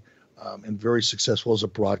WWE. And very successful as a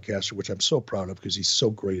broadcaster, which I'm so proud of because he's so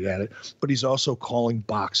great at it. But he's also calling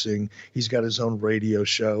boxing. He's got his own radio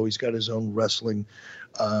show. He's got his own wrestling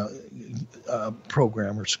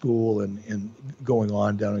program or school and going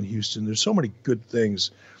on down in Houston. There's so many good things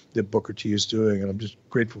that Booker T is doing, and I'm just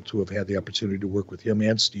grateful to have had the opportunity to work with him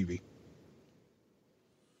and Stevie.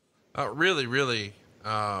 Really, really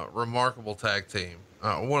remarkable tag team.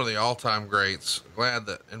 One of the all-time greats. Glad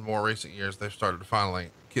that in more recent years they've started to finally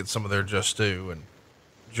get some of their just due and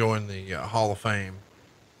join the Hall of Fame.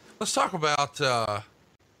 Let's talk about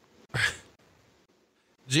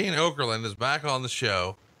Gene Okerlund is back on the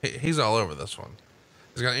show. He's all over this one.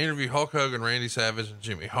 He's going to interview Hulk Hogan, Randy Savage, and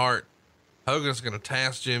Jimmy Hart. Hogan's going to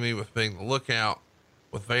task Jimmy with being the lookout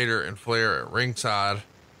with Vader and Flair at ringside.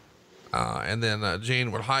 And then Gene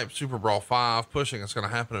would hype Super Brawl 5, pushing it's going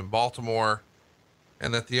to happen in Baltimore,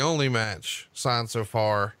 and that the only match signed so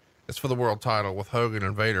far is for the world title with Hogan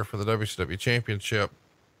and Vader for the WCW Championship.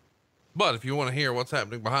 But if you want to hear what's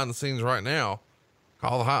happening behind the scenes right now,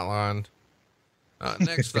 call the hotline.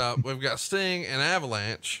 Next up, we've got Sting and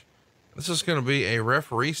Avalanche. This is going to be a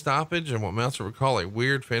referee stoppage and what Meltzer would call a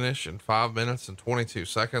weird finish in 5 minutes and 22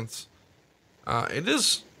 seconds. It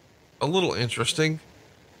is a little interesting.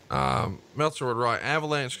 Meltzer would write,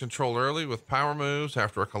 Avalanche controlled early with power moves.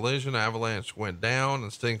 After a collision, Avalanche went down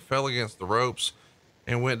and Sting fell against the ropes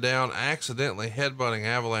and went down, accidentally headbutting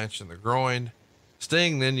Avalanche in the groin.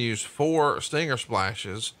 Sting then used 4 Stinger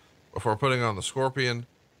splashes before putting on the Scorpion.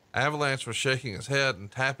 Avalanche was shaking his head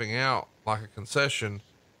and tapping out like a concession,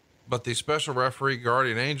 but the special referee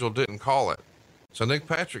Guardian Angel didn't call it. So Nick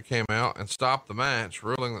Patrick came out and stopped the match,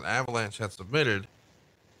 ruling that Avalanche had submitted.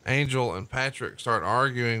 Angel and Patrick start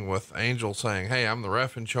arguing with Angel saying, hey, I'm the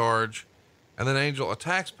ref in charge. And then Angel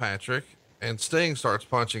attacks Patrick and Sting starts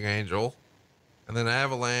punching Angel. And then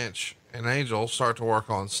Avalanche and Angel start to work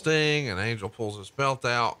on Sting, and Angel pulls his belt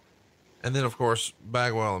out. And then, of course,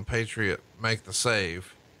 Bagwell and Patriot make the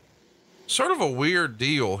save. Sort of a weird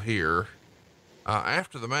deal here.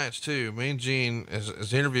 After the match, too, Mean Gene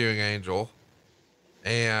is interviewing Angel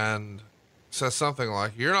and says something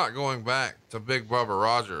like, you're not going back to Big Bubba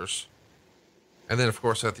Rogers. And then, of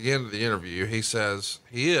course, at the end of the interview, he says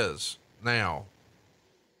he is now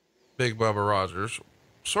Big Bubba Rogers.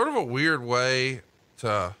 Sort of a weird way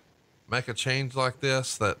to make a change like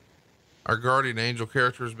this, that our Guardian Angel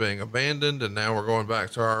character is being abandoned, and now we're going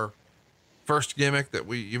back to our first gimmick that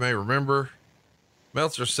you may remember.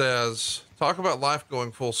 Meltzer says, talk about life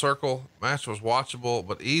going full circle. Match was watchable,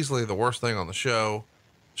 but easily the worst thing on the show.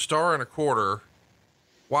 1.25 stars.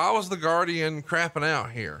 Why was the Guardian crapping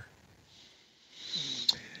out here?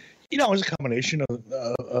 It was a combination of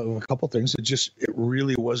a couple things. It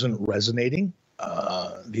really wasn't resonating.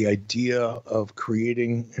 The idea of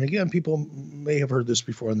creating, and again, people may have heard this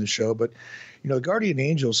before on the show, but the Guardian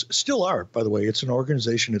Angels still are, by the way, it's an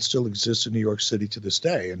organization that still exists in New York City to this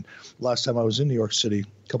day. And last time I was in New York City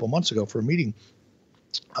a couple months ago for a meeting,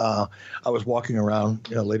 I was walking around,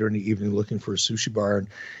 later in the evening looking for a sushi bar, and,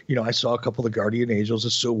 I saw a couple of the Guardian Angels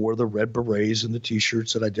that still wore the red berets and the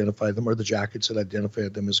t-shirts that identified them, or the jackets that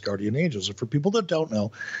identified them as Guardian Angels. And for people that don't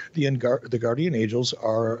know, the Guardian Angels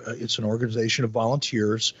it's an organization of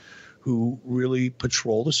volunteers who really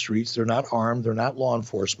patrol the streets. They're not armed. They're not law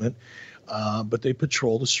enforcement, but they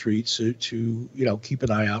patrol the streets to keep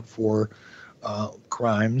an eye out for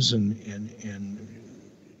crimes and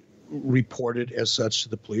report it as such to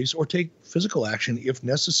the police, or take physical action if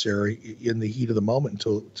necessary in the heat of the moment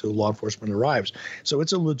until law enforcement arrives. So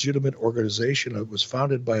it's a legitimate organization. It was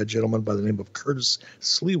founded by a gentleman by the name of Curtis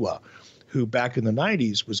Sliwa, who back in the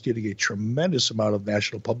 90s was getting a tremendous amount of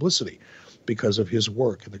national publicity because of his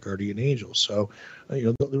work in the Guardian Angels. So,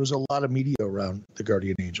 there was a lot of media around the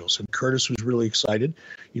Guardian Angels, and Curtis was really excited,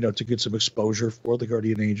 to get some exposure for the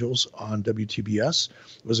Guardian Angels on WTBS.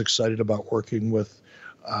 Was excited about working with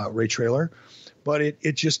Ray Traylor, but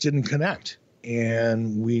it just didn't connect,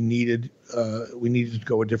 and we needed to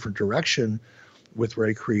go a different direction with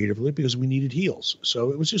Ray creatively because we needed heels.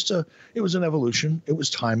 So it was just it was an evolution. It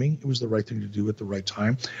was timing. It was the right thing to do at the right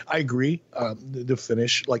time. I agree. The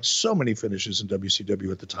finish, like so many finishes in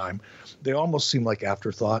WCW at the time, they almost seem like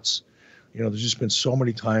afterthoughts. There's just been so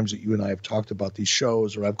many times that you and I have talked about these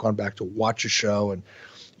shows, or I've gone back to watch a show, and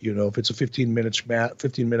if it's a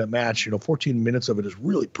 15-minute match, 14 minutes of it is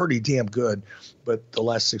really pretty damn good, but the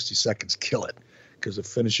last 60 seconds kill it because the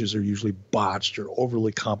finishes are usually botched or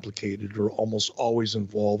overly complicated or almost always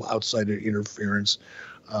involve outside interference.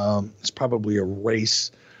 It's probably a race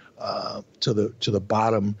to the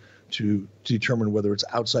bottom to determine whether it's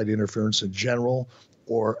outside interference in general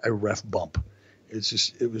or a ref bump.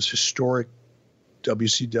 It was historic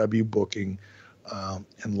WCW booking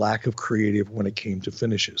and lack of creative when it came to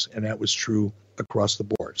finishes. And that was true across the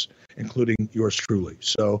boards, including yours truly.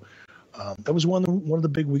 So that was one of the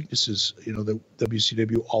big weaknesses, that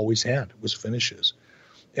WCW always had, was finishes.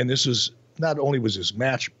 And this was, not only was this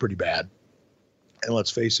match pretty bad, and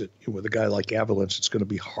let's face it, with a guy like Avalanche, it's going to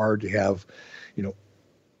be hard to have,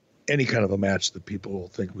 any kind of a match that people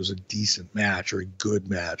think was a decent match or a good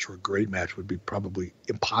match or a great match would be probably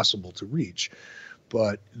impossible to reach.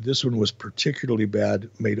 But this one was particularly bad,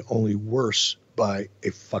 made only worse by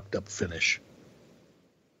a fucked up finish.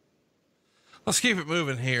 Let's keep it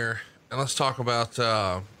moving here, and let's talk about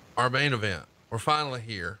our main event. We're finally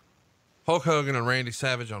here. Hulk Hogan and Randy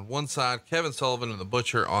Savage on one side, Kevin Sullivan and the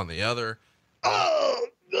Butcher on the other. Oh,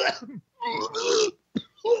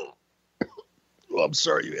 I'm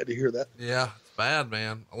sorry you had to hear that. Yeah, it's bad,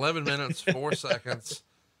 man. 11 minutes, 4 seconds.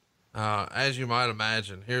 As you might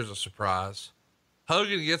imagine, here's a surprise.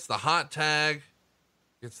 Hogan gets the hot tag,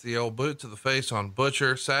 gets the old boot to the face on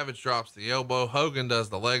Butcher. Savage drops the elbow. Hogan does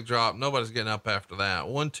the leg drop. Nobody's getting up after that.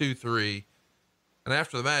 1, 2, 3. And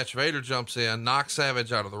after the match, Vader jumps in, knocks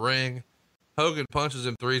Savage out of the ring. Hogan punches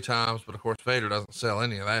him 3 times, but of course Vader doesn't sell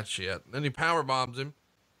any of that shit. Then he power bombs him,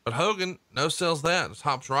 but Hogan no sells that, just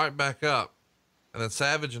hops right back up. And then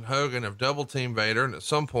Savage and Hogan have double teamed Vader. And at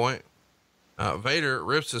some point, Vader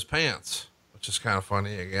rips his pants, which is kind of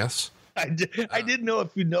funny, I guess. I didn't know if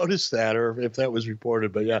you noticed that or if that was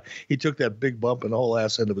reported, but yeah, he took that big bump and the whole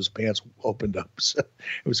ass end of his pants opened up. So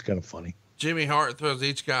it was kind of funny. Jimmy Hart throws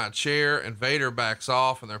each guy a chair and Vader backs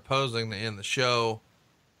off and they're posing to end the show.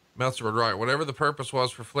 Meltzer would write, whatever the purpose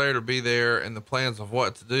was for Flair to be there and the plans of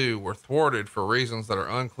what to do were thwarted for reasons that are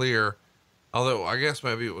unclear. Although I guess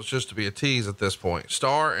maybe it was just to be a tease at this point. 1.5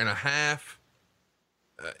 stars.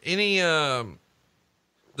 Any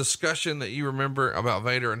discussion that you remember about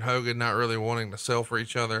Vader and Hogan not really wanting to sell for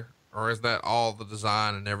each other? Or is that all the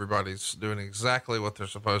design and everybody's doing exactly what they're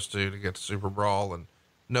supposed to get to Super Brawl and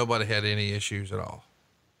nobody had any issues at all?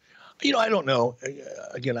 I don't know.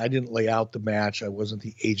 Again, I didn't lay out the match. I wasn't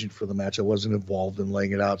the agent for the match. I wasn't involved in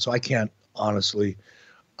laying it out. So I can't honestly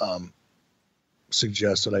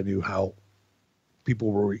suggest that I knew how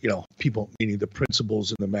people were, people meaning the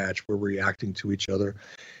principals in the match were reacting to each other.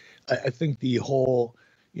 I think the whole,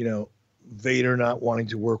 Vader not wanting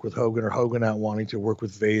to work with Hogan or Hogan not wanting to work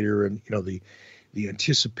with Vader and, the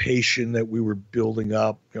anticipation that we were building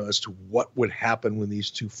up, as to what would happen when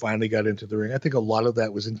these two finally got into the ring. I think a lot of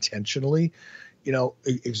that was intentionally,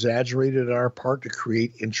 exaggerated on our part to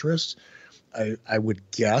create interest. I would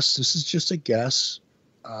guess, this is just a guess,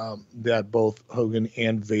 that both Hogan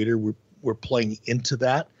and Vader were playing into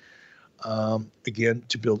that, again,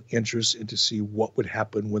 to build interest and to see what would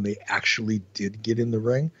happen when they actually did get in the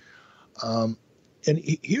ring. And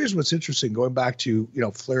here's what's interesting, going back to,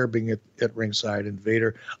 Flair being at ringside and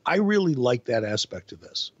Vader, I really like that aspect of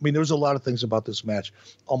this. I mean, there was a lot of things about this match,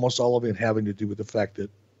 almost all of it having to do with the fact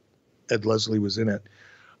that Ed Leslie was in it.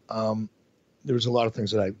 There was a lot of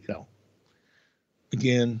things that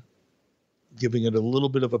again, giving it a little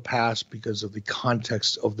bit of a pass because of the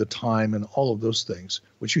context of the time and all of those things,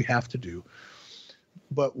 which you have to do.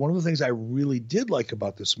 But one of the things I really did like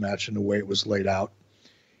about this match and the way it was laid out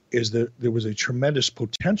is that there was a tremendous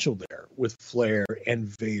potential there with Flair and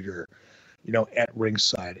Vader, at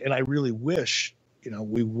ringside. And I really wish,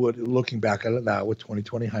 we would, looking back at it now with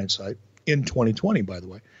 2020 hindsight, in 2020, by the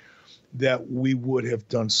way, that we would have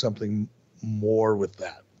done something more with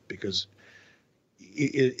that, because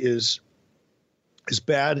it is as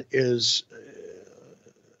bad as,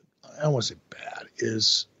 I don't want to say bad,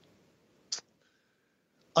 is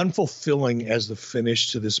unfulfilling as the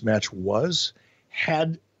finish to this match was.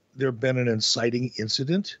 Had there been an inciting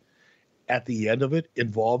incident at the end of it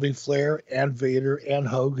involving Flair and Vader and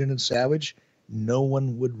Hogan and Savage, no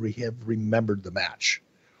one would have remembered the match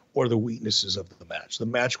or the weaknesses of the match. The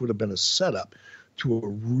match would have been a setup to a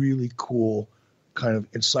really cool kind of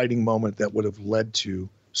inciting moment that would have led to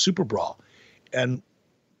Super Brawl. And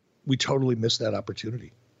we totally missed that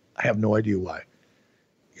opportunity. I have no idea why,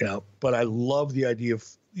 but I love the idea of,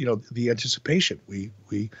 the anticipation. We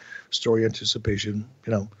story anticipation,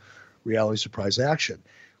 reality surprise action,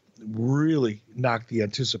 really knocked the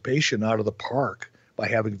anticipation out of the park by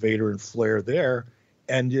having Vader and Flair there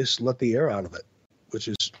and just let the air out of it, which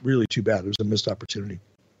is really too bad. It was a missed opportunity.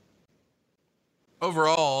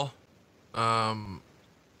 Overall,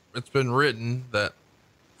 it's been written that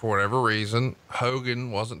for whatever reason,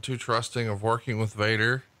 Hogan wasn't too trusting of working with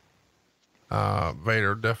Vader.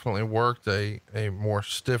 Vader definitely worked a more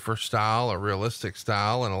stiffer style, a realistic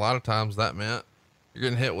style. And a lot of times that meant you're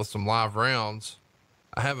getting hit with some live rounds.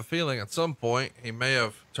 I have a feeling at some point he may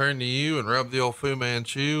have turned to you and rubbed the old Fu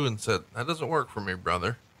Manchu and said, that doesn't work for me,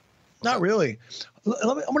 brother. Not really. I'm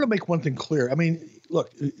going to make one thing clear. I mean,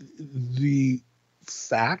 look, the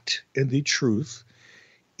fact and the truth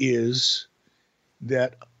is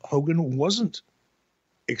that Hogan wasn't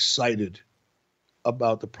excited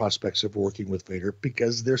about the prospects of working with Vader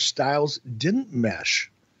because their styles didn't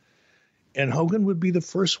mesh. And Hogan would be the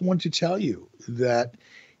first one to tell you that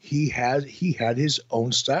he had his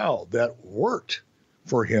own style that worked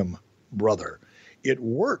for him, brother. It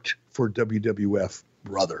worked for WWF,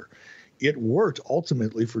 brother. It worked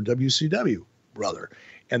ultimately for WCW, brother.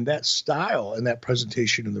 And that style and that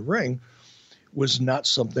presentation in the ring was not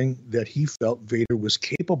something that he felt Vader was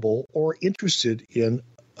capable or interested in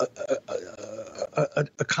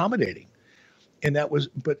accommodating. And that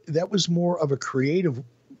was more of a creative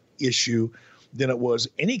issue than it was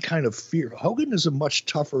any kind of fear. Hogan is a much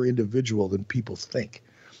tougher individual than people think.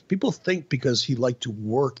 People think because he liked to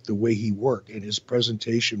work the way he worked and his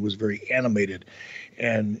presentation was very animated.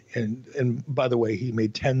 And by the way, he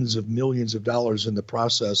made tens of millions of dollars in the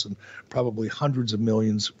process and probably hundreds of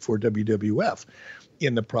millions for WWF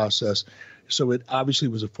in the process. So it obviously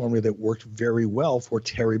was a formula that worked very well for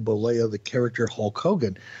Terry Bollea, the character Hulk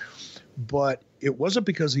Hogan. But it wasn't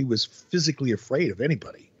because he was physically afraid of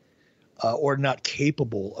anybody. Or not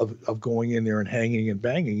capable of going in there and hanging and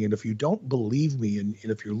banging. And if you don't believe me, and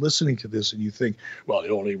if you're listening to this and you think, well, the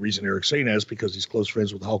only reason Eric's saying that is because he's close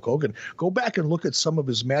friends with Hulk Hogan, go back and look at some of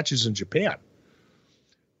his matches in Japan.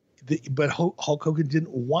 But Hulk Hogan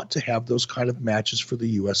didn't want to have those kind of matches for the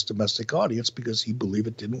U.S. domestic audience because he believed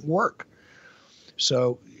it didn't work.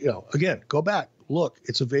 So, again, go back, look,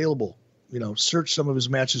 it's available. Search some of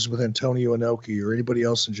his matches with Antonio Inoki or anybody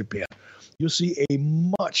else in Japan. You'll see a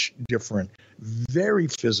much different, very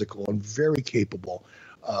physical and very capable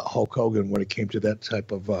Hulk Hogan when it came to that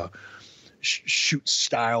type of shoot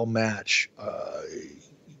style match.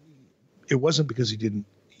 It wasn't because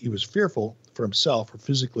he was fearful for himself or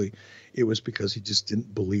physically. It was because he just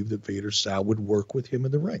didn't believe that Vader's style would work with him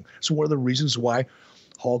in the ring. So one of the reasons why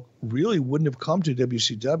Hulk really wouldn't have come to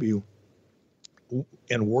WCW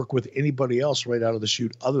and work with anybody else right out of the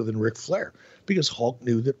chute other than Ric Flair, because Hulk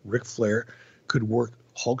knew that Ric Flair could work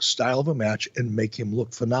Hulk's style of a match and make him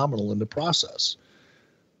look phenomenal in the process.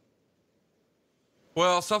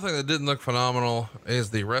 Well, something that didn't look phenomenal is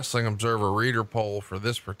the Wrestling Observer reader poll for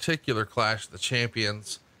this particular Clash of the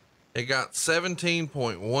Champions. It got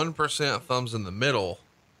 17.1% thumbs in the middle,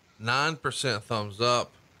 9% thumbs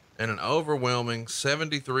up, and an overwhelming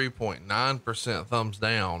 73.9% thumbs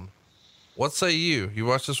down. What say you? You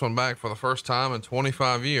watched this one back for the first time in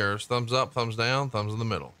 25 years. Thumbs up, thumbs down, thumbs in the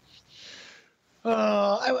middle.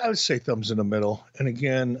 I would say thumbs in the middle. And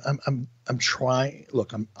again, I'm trying.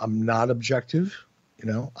 Look, I'm not objective.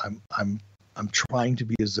 I'm trying to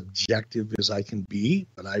be as objective as I can be.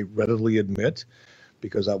 But I readily admit,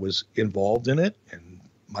 because I was involved in it and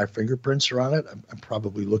my fingerprints are on it, I'm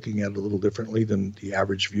probably looking at it a little differently than the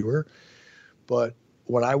average viewer. But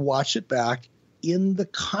when I watch it back, in the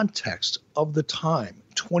context of the time,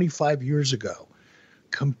 25 years ago,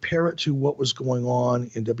 compare it to what was going on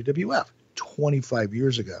in WWF 25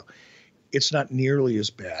 years ago. It's not nearly as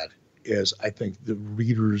bad as I think the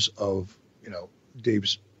readers of,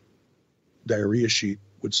 Dave's diarrhea sheet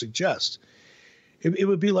would suggest. It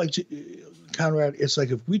would be like, Conrad, it's like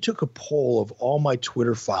if we took a poll of all my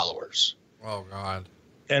Twitter followers. Oh, God.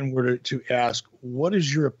 And were to ask, what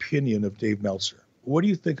is your opinion of Dave Meltzer? What do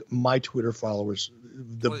you think my Twitter followers,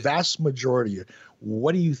 the vast majority,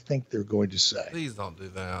 what do you think they're going to say? Please don't do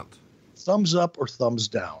that. Thumbs up or thumbs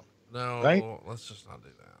down? No, right? Let's just not do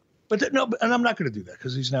that. But and I'm not going to do that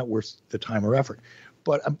because he's not worth the time or effort.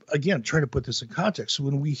 But I'm, again, trying to put this in context. So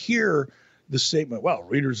when we hear the statement, well,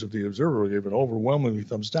 readers of the Observer gave an overwhelmingly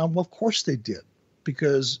thumbs down. Well, of course they did,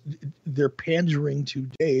 because they're pandering to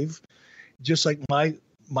Dave, just like my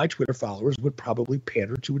Twitter followers would probably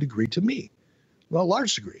pander to a degree to me. Well, a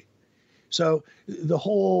large degree. So the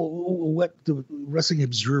whole, what the Wrestling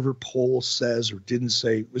Observer poll says or didn't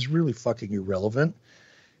say was really fucking irrelevant.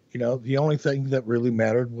 The only thing that really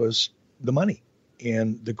mattered was the money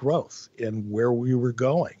and the growth and where we were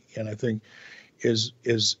going. And I think is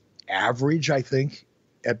average, I think,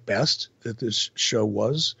 at best, that this show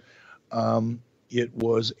was. It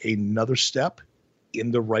was another step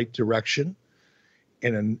in the right direction.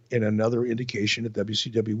 And another indication that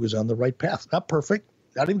WCW was on the right path. Not perfect,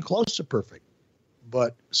 not even close to perfect,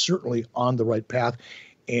 but certainly on the right path.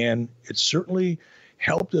 And it certainly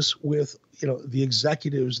helped us with, the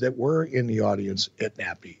executives that were in the audience at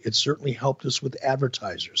NAPI. It certainly helped us with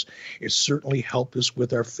advertisers. It certainly helped us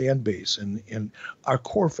with our fan base and our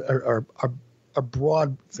core, our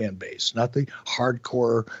broad fan base, not the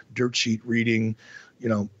hardcore dirt sheet reading,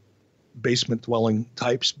 basement dwelling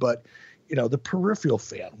types, but the peripheral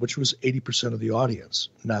fan, which was 80% of the audience,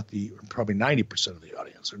 probably 90% of the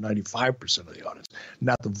audience or 95% of the audience,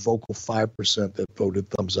 not the vocal 5% that voted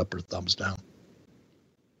thumbs up or thumbs down.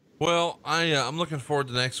 Well, I'm looking forward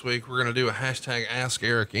to next week. We're going to do a hashtag Ask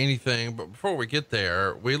Eric Anything. But before we get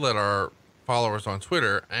there, we let our followers on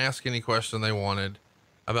Twitter ask any question they wanted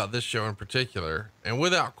about this show in particular. And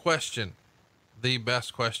without question, the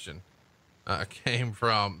best question came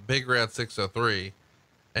from Big Red 603.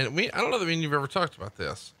 And I don't know that you've ever talked about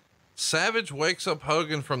this. Savage wakes up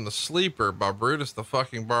Hogan from the sleeper by Brutus the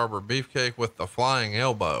fucking Barber Beefcake with the flying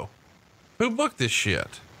elbow. Who booked this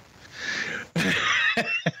shit?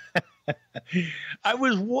 I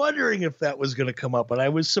was wondering if that was going to come up, and I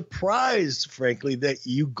was surprised, frankly, that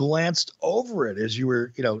you glanced over it as you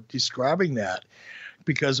were, describing that,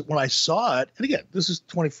 because when I saw it, and again, this is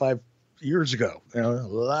 25 years ago, a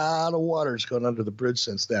lot of water's gone under the bridge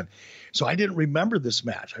since then. So I didn't remember this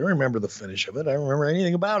match. I don't remember the finish of it. I don't remember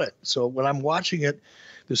anything about it. So when I'm watching it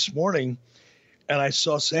this morning and I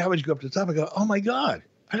saw Savage go up to the top, I go, oh my God,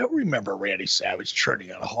 I don't remember Randy Savage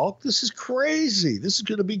turning on Hulk. This is crazy. This is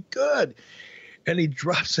going to be good. And he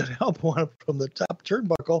drops an elbow on him from the top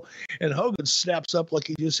turnbuckle, and Hogan snaps up like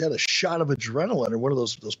he just had a shot of adrenaline or one of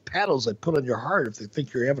those paddles they put on your heart if they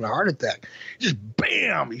think you're having a heart attack. Just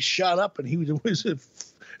bam, he shot up and he was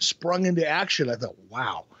sprung into action. I thought,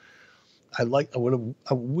 wow. I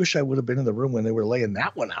wish I would have been in the room when they were laying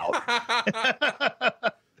that one out.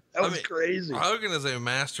 That was crazy. Hogan is a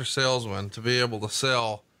master salesman to be able to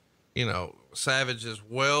sell, Savage's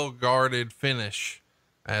well-guarded finish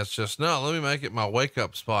as just, no, let me make it my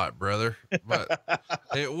wake-up spot, brother. But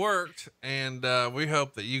it worked, and we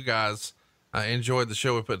hope that you guys enjoyed the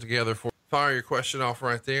show we put together for you. Fire your question off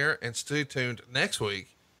right there, and stay tuned next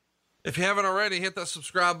week. If you haven't already, hit that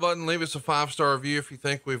subscribe button, leave us a 5-star review if you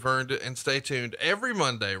think we've earned it, and stay tuned every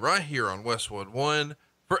Monday right here on Westwood One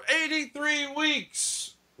for 83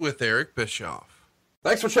 weeks with Eric Bischoff.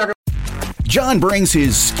 Thanks for checking. John brings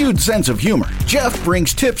his skewed sense of humor. Jeff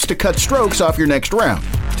brings tips to cut strokes off your next round.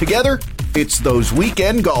 Together, it's those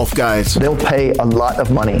weekend golf guys. They'll pay a lot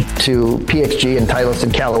of money to PXG and Titleist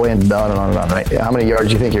and Callaway and on and on and on, right? How many yards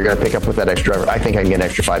do you think you're going to pick up with that extra driver? I think I can get an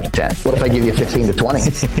extra 5 to 10. What if I give you 15 to 20?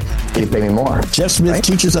 You pay me more. Jeff Smith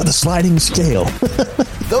teaches on the sliding scale.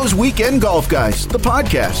 Those Weekend Golf Guys, the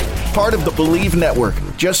podcast, part of the Believe Network.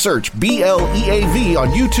 Just search BLEAV on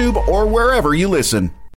YouTube or wherever you listen.